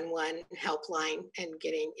 211 helpline and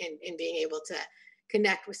being able to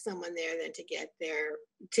connect with someone there, than to get there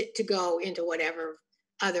to go into whatever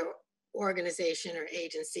other organization or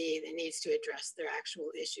agency that needs to address their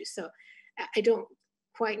actual issues. So I don't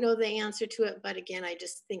quite know the answer to it, but again, I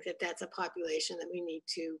just think that that's a population that we need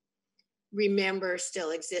to remember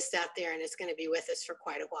still exists out there, and it's going to be with us for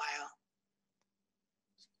quite a while.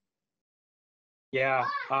 Yeah,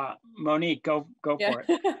 Monique, go for it.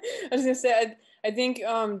 I was gonna say, I think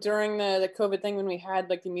during the COVID thing, when we had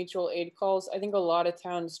like the mutual aid calls, I think a lot of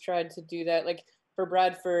towns tried to do that. Like for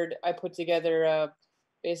Bradford, I put together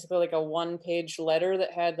basically like a 1-page letter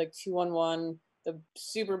that had like 211, the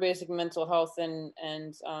super basic mental health and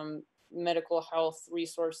medical health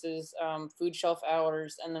resources, food shelf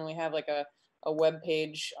hours, and then we have like a web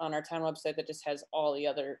page on our town website that just has all the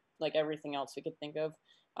other, like everything else we could think of.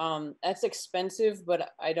 That's expensive,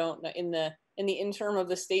 but I don't know in the interim of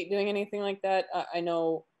the state doing anything like that. I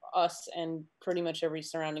know us and pretty much every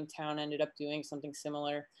surrounding town ended up doing something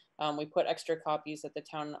similar. We put extra copies at the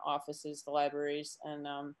town offices, the libraries, and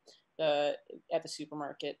at the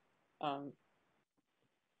supermarket.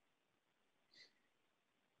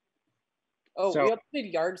 We also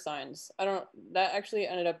did yard signs. That actually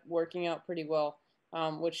ended up working out pretty well,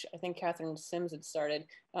 which I think Catherine Sims had started.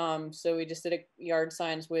 So we just did yard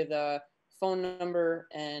signs with a phone number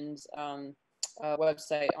and a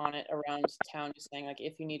website on it around town, just saying like,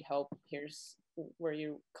 if you need help, here's where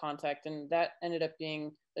you contact. And that ended up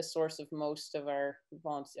being the source of most of our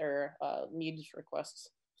volunteer needs requests.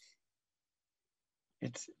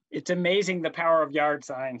 It's amazing the power of yard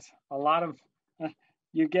signs.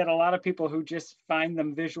 You get a lot of people who just find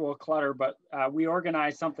them visual clutter, but we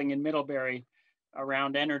organized something in Middlebury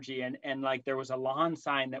around energy, and like there was a lawn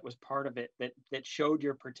sign that was part of it that showed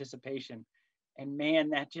your participation. And man,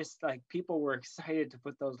 that just like people were excited to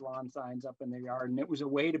put those lawn signs up in their yard, and it was a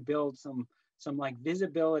way to build some like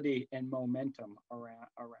visibility and momentum around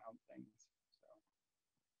things.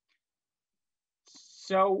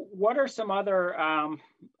 So what are some other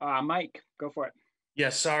Mike, go for it. Yeah,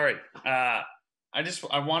 sorry. I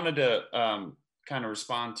wanted to kind of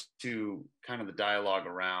respond to kind of the dialogue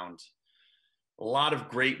around a lot of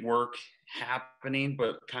great work happening,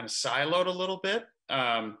 but kind of siloed a little bit.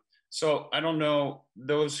 So I don't know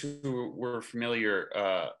those who were familiar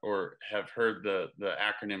or have heard the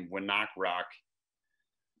acronym WNOC-ROC.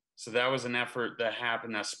 So that was an effort that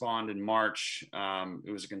happened that spawned in March.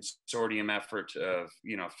 It was a consortium effort of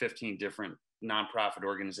 15 different nonprofit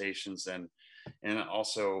organizations and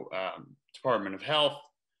also Department of Health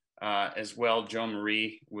as well. Joan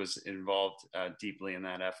Marie was involved deeply in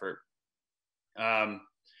that effort. And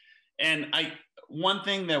one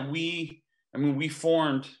thing that we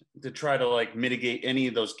formed to try to like mitigate any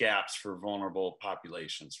of those gaps for vulnerable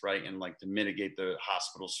populations, right? And like to mitigate the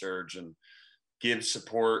hospital surge and give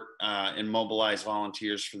support and mobilize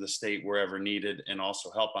volunteers for the state wherever needed, and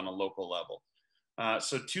also help on a local level.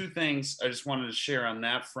 So two things I just wanted to share on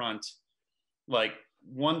that front. Like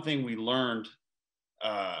one thing we learned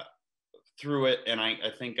through it, and I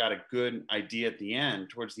think got a good idea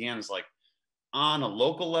towards the end, is like on a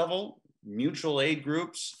local level, mutual aid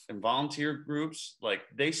groups and volunteer groups, like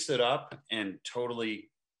they stood up and totally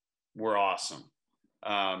were awesome.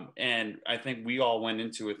 And I think we all went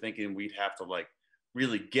into it thinking we'd have to like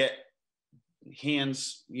really get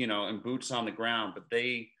hands, and boots on the ground, but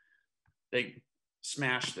they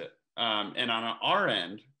smashed it. And on our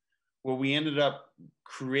end, what we ended up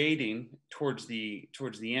creating towards the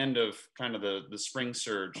end of kind of the spring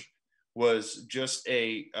surge was just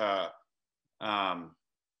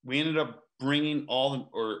we ended up bringing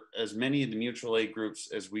as many of the mutual aid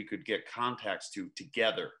groups as we could get contacts to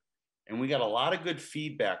together. And we got a lot of good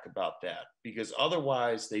feedback about that, because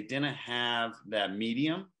otherwise they didn't have that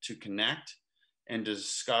medium to connect and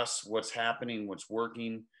discuss what's happening, what's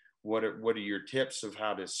working, what are your tips of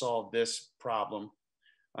how to solve this problem.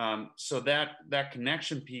 So that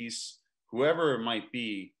connection piece, whoever it might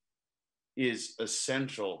be, is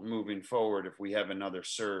essential moving forward if we have another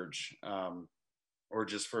surge or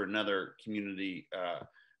just for another community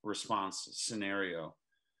response scenario.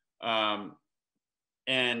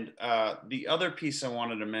 And the other piece I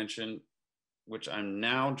wanted to mention, which I'm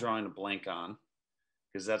now drawing a blank on,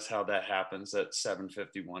 because that's how that happens at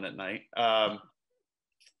 7:51 at night.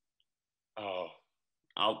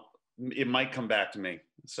 It might come back to me,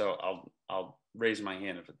 so I'll raise my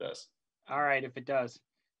hand if it does. All right, if it does.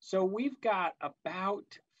 So we've got about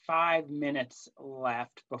 5 minutes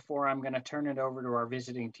left before I'm going to turn it over to our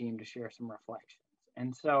visiting team to share some reflections.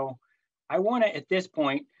 And so I want to, at this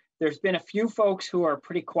point, there's been a few folks who are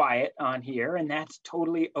pretty quiet on here, and that's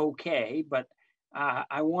totally okay, but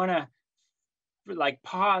I want to like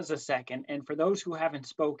pause a second, and for those who haven't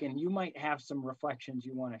spoken, you might have some reflections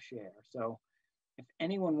you want to share. So if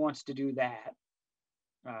anyone wants to do that,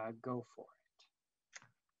 go for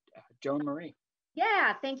it. Joan Marie.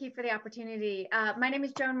 Yeah, thank you for the opportunity. My name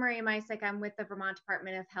is Joan Marie Meisick. I'm with the Vermont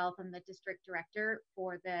Department of Health. I'm the district director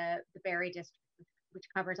for the Barre District, which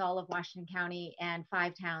covers all of Washington County and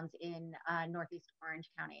 5 towns in Northeast Orange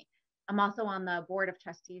County. I'm also on the board of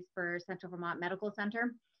trustees for Central Vermont Medical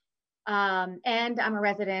Center. And I'm a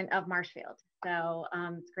resident of Marshfield. So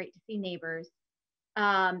it's great to see neighbors.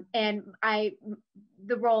 And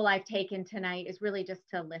the role I've taken tonight is really just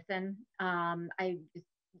to listen.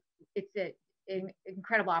 It's an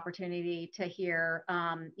incredible opportunity to hear,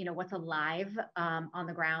 what's alive on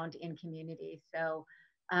the ground in communities. So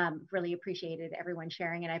really appreciated everyone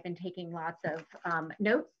sharing, and I've been taking lots of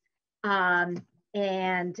notes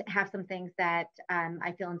and have some things that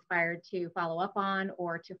I feel inspired to follow up on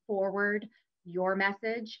or to forward your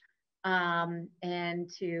message and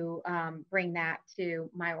to bring that to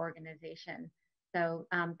my organization. So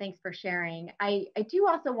thanks for sharing. I do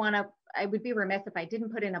also want to, I would be remiss if I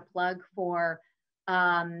didn't put in a plug for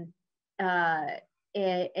an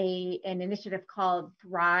initiative called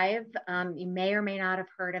Thrive. You may or may not have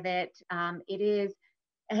heard of it. It is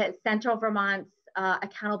Central Vermont's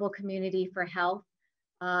accountable community for health.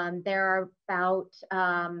 There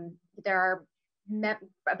are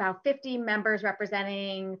about 50 members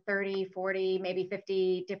representing 30, 40, maybe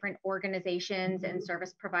 50 different organizations and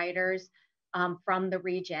service providers from the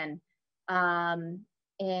region.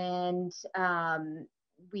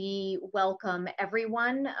 We welcome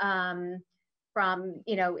everyone from,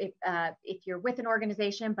 if you're with an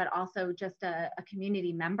organization, but also just a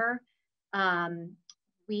community member.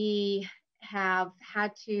 We have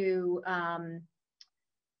had to,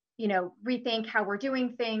 rethink how we're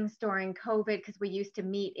doing things during COVID, because we used to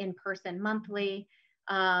meet in person monthly.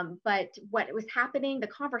 But what was happening, the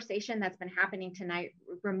conversation that's been happening tonight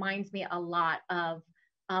reminds me a lot of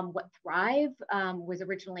what Thrive was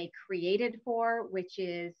originally created for, which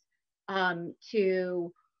is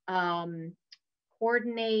to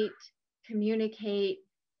coordinate, communicate,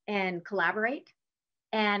 and collaborate.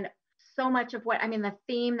 And so much of the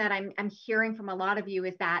theme that I'm hearing from a lot of you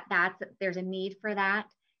is that there's a need for that,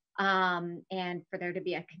 and for there to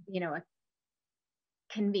be a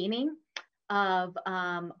convening of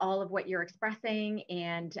all of what you're expressing,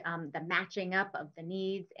 and the matching up of the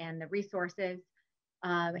needs and the resources.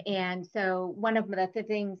 And so one of the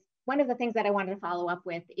things that I wanted to follow up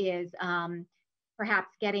with is perhaps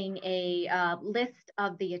getting a list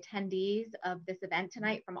of the attendees of this event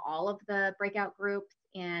tonight from all of the breakout groups,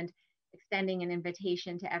 and extending an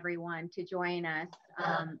invitation to everyone to join us,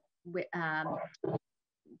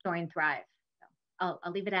 join Thrive. So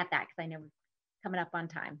I'll leave it at that, because I know we're coming up on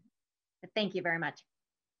time. But thank you very much.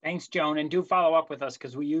 Thanks, Joan, and do follow up with us,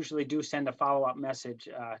 because we usually do send a follow-up message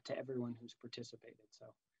to everyone who's participated, so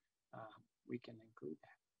we can include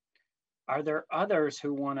that. Are there others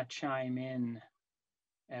who want to chime in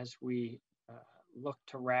as we look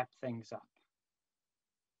to wrap things up?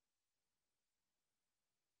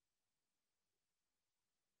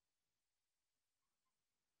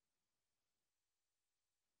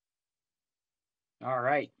 All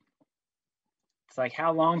right. It's like,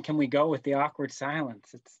 how long can we go with the awkward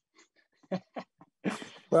silence? It's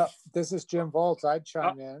Well, this is Jim Volz. I'd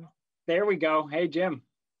chime in. There we go. Hey, Jim.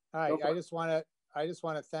 Hi. I just want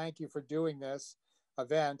to thank you for doing this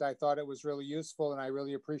event. I thought it was really useful, and I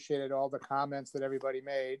really appreciated all the comments that everybody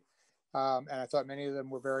made. And I thought many of them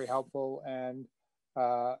were very helpful and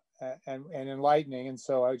enlightening. And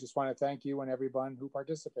so I just want to thank you and everyone who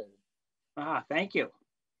participated. Thank you.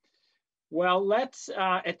 Well, let's,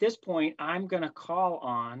 at this point, I'm going to call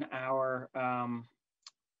on our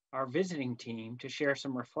visiting team to share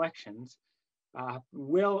some reflections.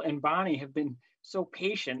 Will and Bonnie have been so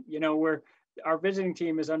patient. Our visiting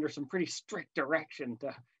team is under some pretty strict direction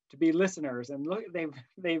to be listeners, and look,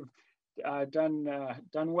 they've done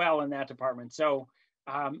well in that department. So,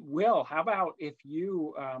 Will, how about if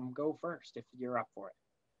you go first, if you're up for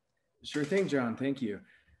it? Sure thing, John. Thank you.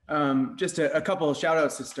 Just a couple of shout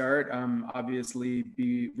outs to start. Obviously,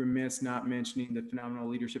 be remiss not mentioning the phenomenal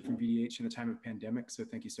leadership from VDH in the time of pandemic. So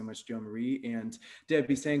thank you so much, Jo Marie and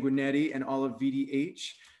Debbie Sanguinetti and all of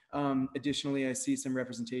VDH. Additionally, I see some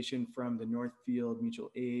representation from the Northfield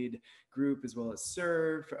Mutual Aid group, as well as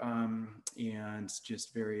SERV, and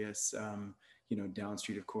just various, Down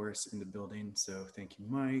Street, of course, in the building. So thank you,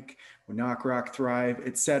 Mike, Knock Rock, Thrive,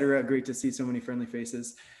 etc. Great to see so many friendly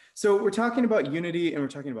faces. So we're talking about unity and we're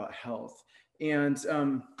talking about health. And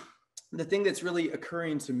the thing that's really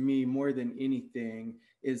occurring to me more than anything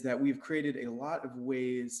is that we've created a lot of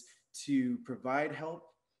ways to provide help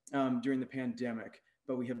during the pandemic,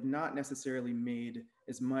 but we have not necessarily made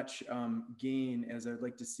as much gain as I'd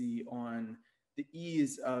like to see on the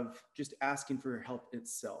ease of just asking for help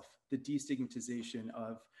itself, the destigmatization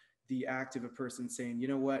of the act of a person saying, you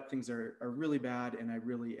know what, things are really bad and I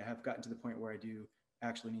really have gotten to the point where I do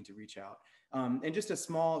actually need to reach out. And just a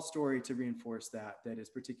small story to reinforce that is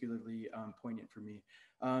particularly poignant for me.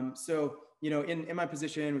 So, in my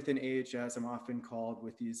position within AHS, I'm often called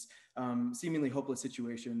with these seemingly hopeless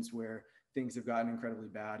situations where things have gotten incredibly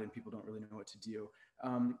bad and people don't really know what to do.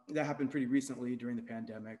 That happened pretty recently during the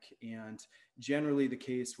pandemic. And generally the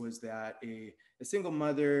case was that a single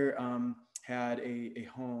mother had a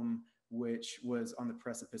home which was on the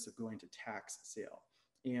precipice of going to tax sale.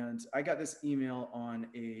 And I got this email on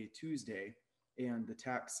a Tuesday, and the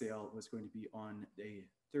tax sale was going to be on a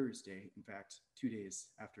Thursday, in fact, 2 days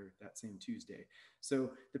after that same Tuesday.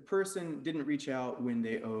 So the person didn't reach out when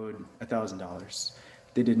they owed $1,000.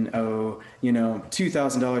 They didn't owe,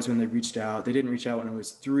 $2,000 when they reached out. They didn't reach out when it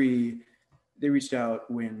was $3,000. They reached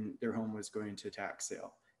out when their home was going to tax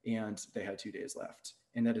sale and they had 2 days left.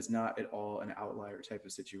 And that is not at all an outlier type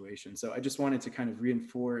of situation. So I just wanted to kind of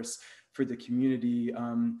reinforce for the community,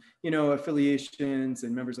 affiliations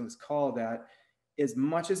and members on this call that as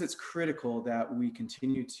much as it's critical that we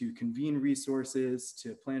continue to convene resources,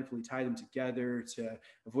 to planfully tie them together, to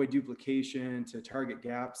avoid duplication, to target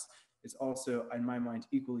gaps, it's also, in my mind,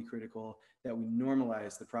 equally critical that we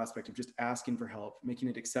normalize the prospect of just asking for help, making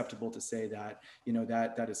it acceptable to say that,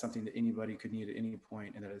 that is something that anybody could need at any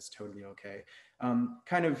point, and that is totally okay.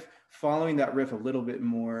 Kind of following that riff a little bit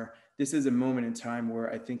more, this is a moment in time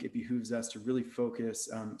where I think it behooves us to really focus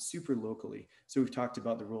super locally. So we've talked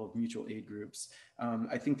about the role of mutual aid groups.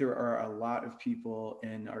 I think there are a lot of people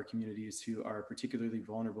in our communities who are particularly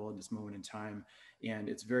vulnerable in this moment in time. And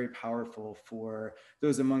it's very powerful for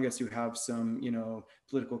those among us who have some,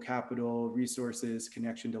 political capital, resources,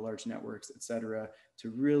 connection to large networks, et cetera, to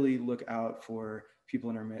really look out for people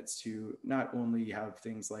in our midst who not only have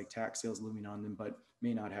things like tax sales looming on them, but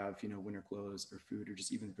may not have, winter clothes or food or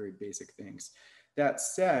just even very basic things. That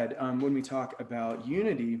said, when we talk about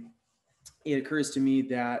unity, it occurs to me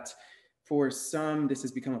that for some, this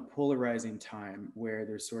has become a polarizing time where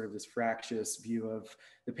there's sort of this fractious view of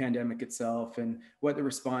the pandemic itself and what the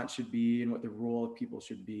response should be and what the role of people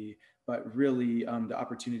should be. But really, the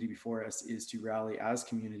opportunity before us is to rally as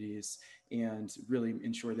communities and really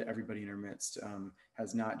ensure that everybody in our midst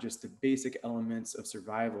has not just the basic elements of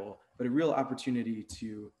survival, but a real opportunity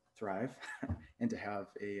to thrive and to have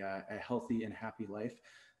a healthy and happy life.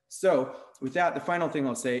 So with that, the final thing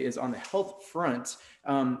I'll say is on the health front,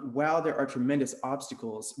 while there are tremendous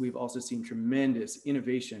obstacles, we've also seen tremendous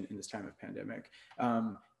innovation in this time of pandemic.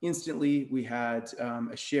 Instantly, we had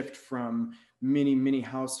a shift from many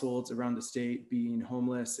households around the state being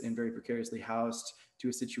homeless and very precariously housed to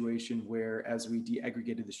a situation where, as we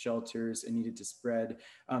deaggregated the shelters and needed to spread,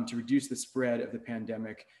 to reduce the spread of the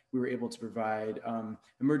pandemic, we were able to provide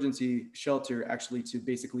emergency shelter actually to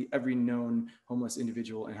basically every known homeless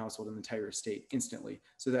individual and household in the entire state instantly.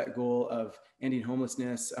 So that goal of ending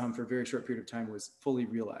homelessness for a very short period of time was fully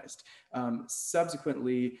realized.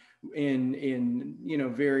 Subsequently, in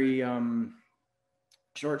very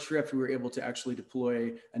short shrift, we were able to actually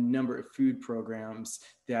deploy a number of food programs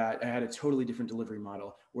that had a totally different delivery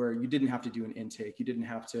model where you didn't have to do an intake. You didn't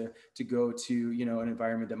have to go to, an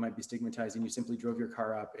environment that might be stigmatizing. You simply drove your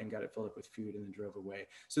car up and got it filled up with food and then drove away.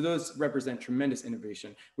 So those represent tremendous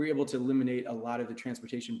innovation. We're able to eliminate a lot of the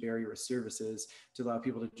transportation barrier of services to allow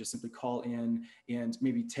people to just simply call in and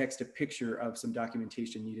maybe text a picture of some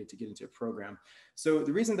documentation needed to get into a program. So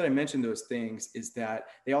the reason that I mention those things is that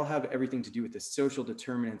they all have everything to do with the social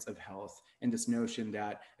determinants of health and this notion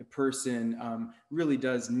that a person really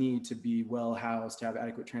does need to be well housed, to have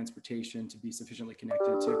adequate transportation, to be sufficiently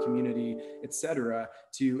connected to a community, et cetera,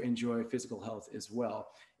 to enjoy physical health as well.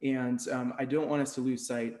 And I don't want us to lose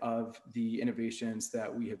sight of the innovations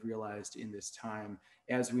that we have realized in this time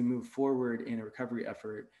as we move forward in a recovery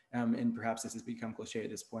effort. And perhaps this has become cliche at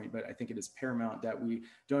this point, but I think it is paramount that we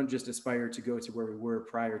don't just aspire to go to where we were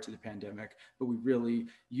prior to the pandemic, but we really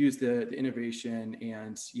use the innovation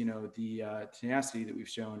and the tenacity that we've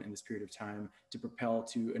shown in this period of time to propel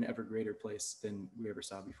to an ever greater place than we ever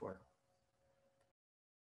saw before.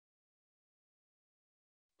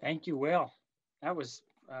 Thank you, Will. That was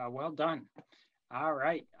well done. All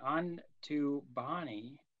right, on to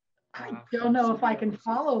Bonnie. I don't know if I can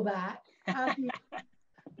follow that.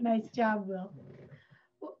 Nice job, Will.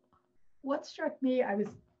 What struck me, I was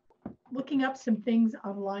looking up some things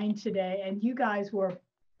online today, and you guys were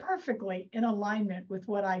perfectly in alignment with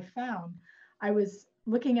what I found. I was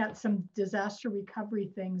looking at some disaster recovery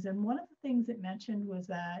things, and one of the things it mentioned was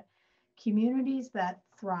that communities that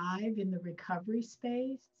thrive in the recovery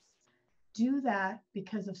space do that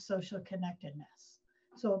because of social connectedness.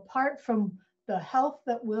 So apart from the health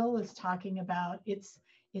that Will is talking about, it's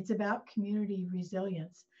about community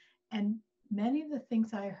resilience. And many of the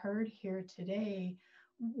things I heard here today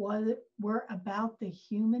were about the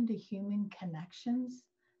human to human connections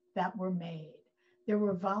that were made. There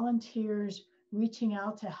were volunteers reaching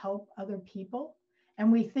out to help other people. And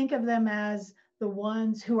we think of them as the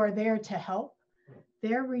ones who are there to help.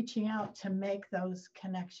 They're reaching out to make those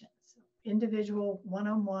connections, individual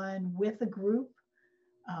one-on-one with a group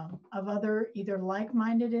of other either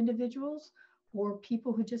like-minded individuals or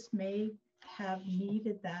people who just may have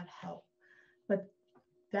needed that help. But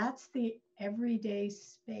that's the everyday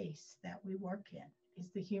space that we work in,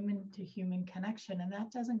 is the human to human connection. And that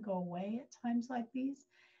doesn't go away at times like these.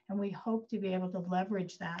 And we hope to be able to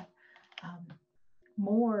leverage that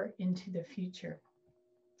more into the future.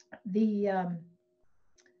 The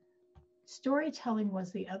storytelling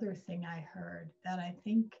was the other thing I heard that I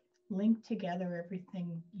think linked together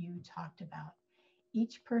everything you talked about.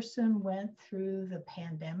 Each person went through the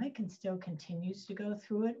pandemic and still continues to go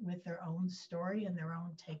through it with their own story and their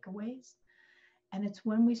own takeaways. And it's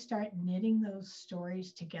when we start knitting those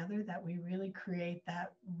stories together that we really create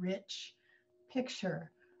that rich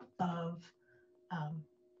picture of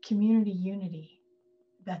community unity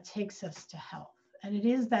that takes us to health. And it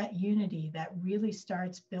is that unity that really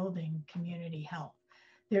starts building community health.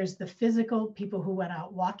 There's the physical people who went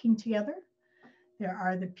out walking together. There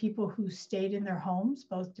are the people who stayed in their homes,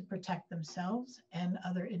 both to protect themselves and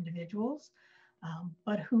other individuals,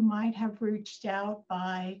 but who might have reached out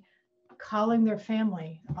by calling their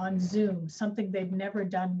family on Zoom, something they've never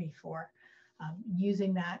done before,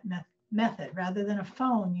 using that method. Rather than a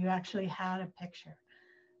phone, you actually had a picture.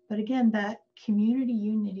 But again, that community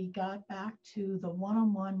unity got back to the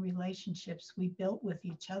one-on-one relationships we built with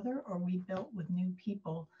each other or we built with new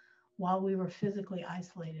people while we were physically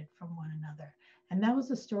isolated from one another. And that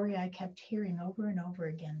was a story I kept hearing over and over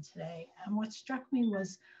again today. And what struck me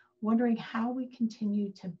was wondering how we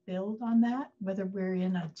continue to build on that, whether we're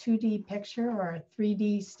in a 2D picture or a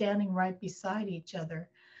 3D standing right beside each other.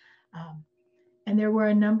 And there were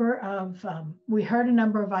a number of, we heard a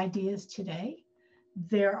number of ideas today.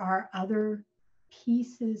 There are other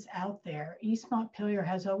pieces out there. East Montpelier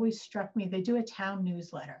has always struck me. They do a town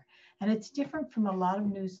newsletter, and it's different from a lot of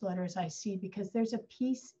newsletters I see because there's a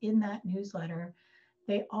piece in that newsletter.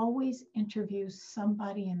 They always interview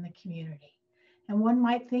somebody in the community. And one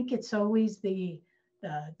might think it's always the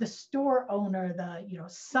store owner,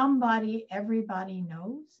 somebody everybody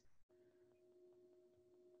knows.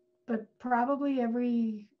 But probably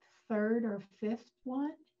every third or fifth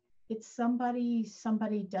one, it's somebody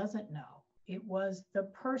doesn't know. It was the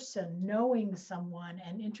person knowing someone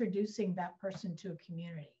and introducing that person to a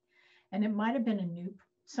community. And it might have been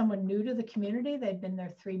someone new to the community. They'd been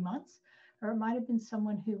there 3 months, or it might have been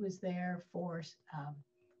someone who was there for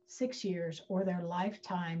 6 years or their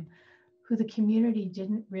lifetime who the community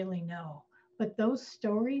didn't really know. But those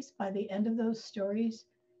stories, by the end of those stories,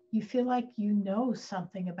 you feel like you know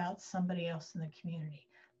something about somebody else in the community.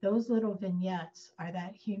 Those little vignettes are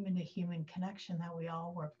that human to human connection that we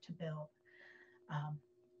all work to build.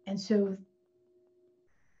 And so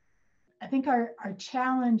I think our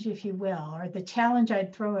challenge, if you will, or the challenge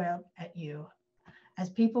I'd throw out at you as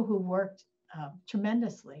people who worked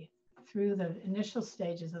tremendously through the initial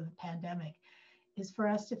stages of the pandemic, is for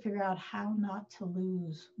us to figure out how not to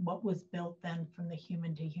lose what was built then from the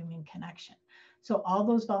human to human connection. So all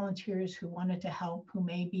those volunteers who wanted to help, who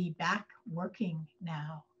may be back working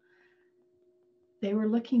now, they were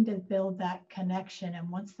looking to build that connection. And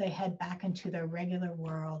once they head back into their regular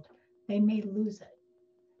world, they may lose it.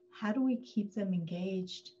 How do we keep them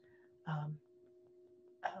engaged? I'm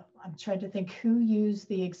trying to think who used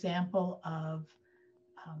the example of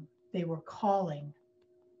they were calling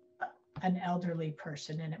an elderly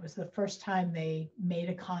person, and it was the first time they made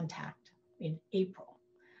a contact in April.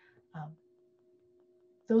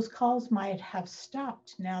 Those calls might have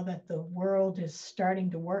stopped now that the world is starting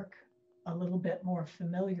to work a little bit more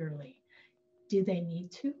familiarly. Do they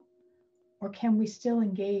need to? Or can we still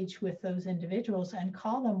engage with those individuals and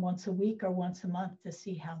call them once a week or once a month to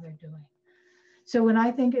see how they're doing? So when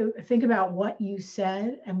I think about what you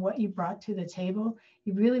said and what you brought to the table,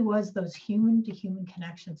 it really was those human to human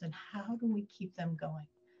connections, and how do we keep them going?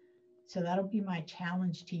 So that'll be my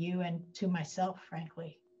challenge to you and to myself,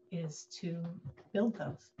 frankly, is to build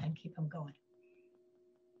those and keep them going.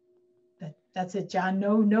 That's it, John.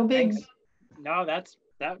 No big. Thanks. No,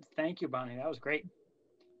 thank you, Bonnie. That was great.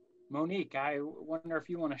 Monique, I wonder if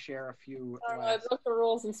you want to share a few. I broke the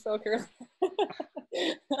rules and spoke earlier.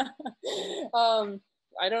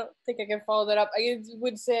 I don't think I can follow that up. I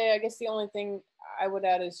would say, I guess the only thing I would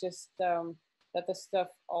add is just that this stuff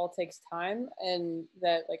all takes time, and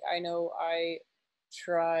that I know I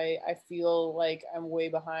feel like I'm way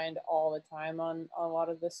behind all the time on a lot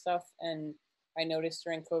of this stuff. And I noticed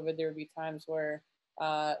during COVID, there would be times where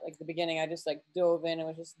the beginning, I just dove in and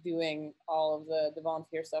was just doing all of the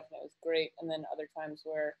volunteer stuff, and it was great. And then other times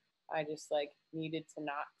where I just needed to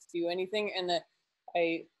not do anything. And that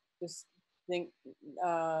I just think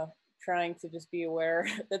trying to just be aware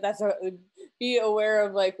be aware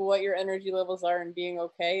of what your energy levels are and being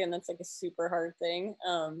okay. And that's a super hard thing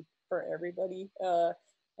for everybody.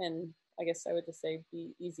 And I guess I would just say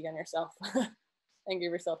be easy on yourself and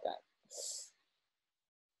give yourself that.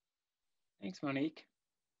 Thanks, Monique.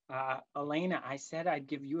 Elena, I said I'd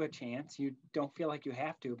give you a chance. You don't feel like you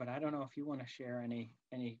have to, but I don't know if you want to share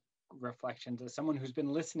any reflections as someone who's been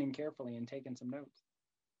listening carefully and taking some notes.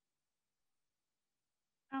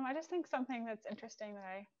 I just think something that's interesting that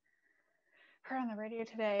I heard on the radio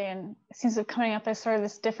today, and it seems to be coming up, there's sort of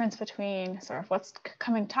this difference between sort of what's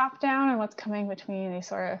coming top down and what's coming between these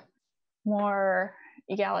sort of more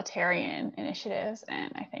egalitarian initiatives.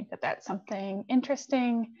 And I think that that's something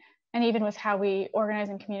interesting. And even with how we organize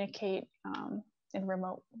and communicate in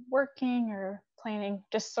remote working or planning,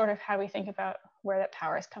 just sort of how we think about where that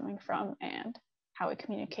power is coming from and how we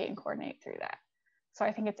communicate and coordinate through that. So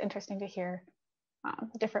I think it's interesting to hear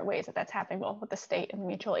different ways that that's happening, both with the state and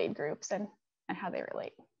mutual aid groups and how they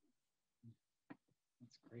relate.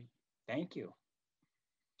 That's great. Thank you.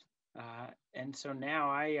 And so now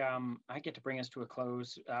I get to bring us to a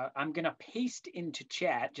close. I'm going to paste into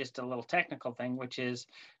chat just a little technical thing, which is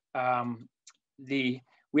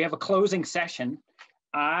we have a closing session.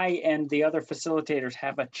 I and the other facilitators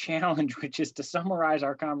have a challenge, which is to summarize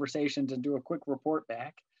our conversations and do a quick report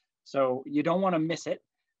back. So you don't want to miss it.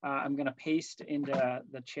 I'm going to paste into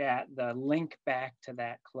the chat the link back to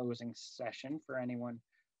that closing session for anyone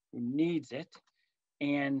who needs it.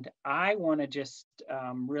 And I want to just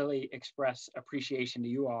really express appreciation to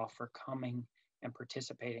you all for coming and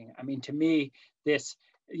participating. I mean, to me, this,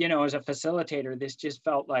 you know, as a facilitator, this just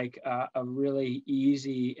felt like a really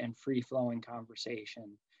easy and free-flowing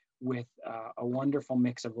conversation with a wonderful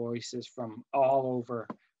mix of voices from all over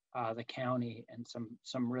the county and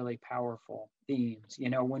some really powerful themes. You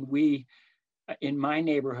know, when we, in my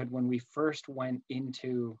neighborhood, when we first went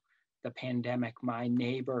into the pandemic, my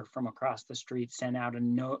neighbor from across the street sent out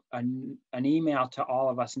an email to all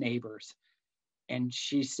of us neighbors. And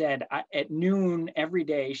she said at noon every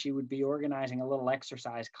day, she would be organizing a little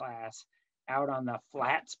exercise class out on the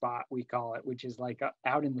flat spot, we call it, which is like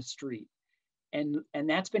out in the street. And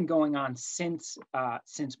that's been going on since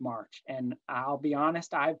March. And I'll be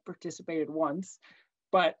honest, I've participated once,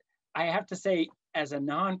 but I have to say, as a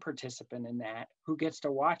non-participant in that, who gets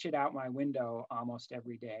to watch it out my window almost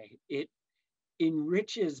every day, it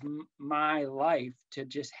enriches my life to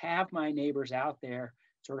just have my neighbors out there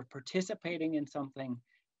sort of participating in something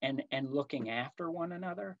and looking after one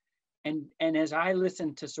another. And as I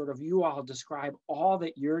listen to sort of you all describe all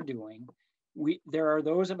that you're doing, there are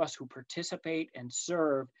those of us who participate and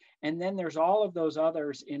serve, and then there's all of those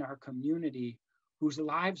others in our community whose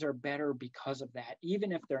lives are better because of that,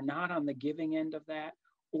 even if they're not on the giving end of that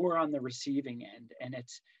or on the receiving end.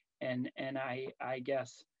 And I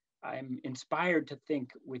guess I'm inspired to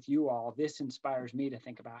think with you all, this inspires me to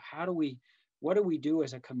think about what do we do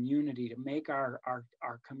as a community to make our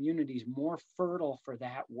communities more fertile for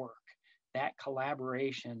that work, that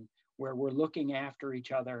collaboration, where we're looking after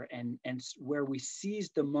each other and where we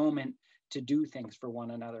seize the moment to do things for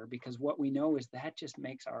one another, because what we know is that just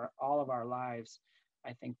makes all of our lives,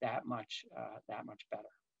 I think, that much better.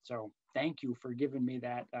 So thank you for giving me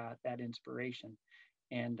that inspiration.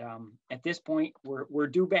 And at this point, we're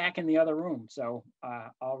due back in the other room. So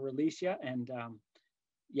I'll release you. And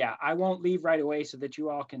yeah, I won't leave right away so that you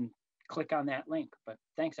all can click on that link. But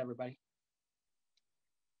thanks, everybody.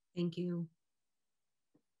 Thank you.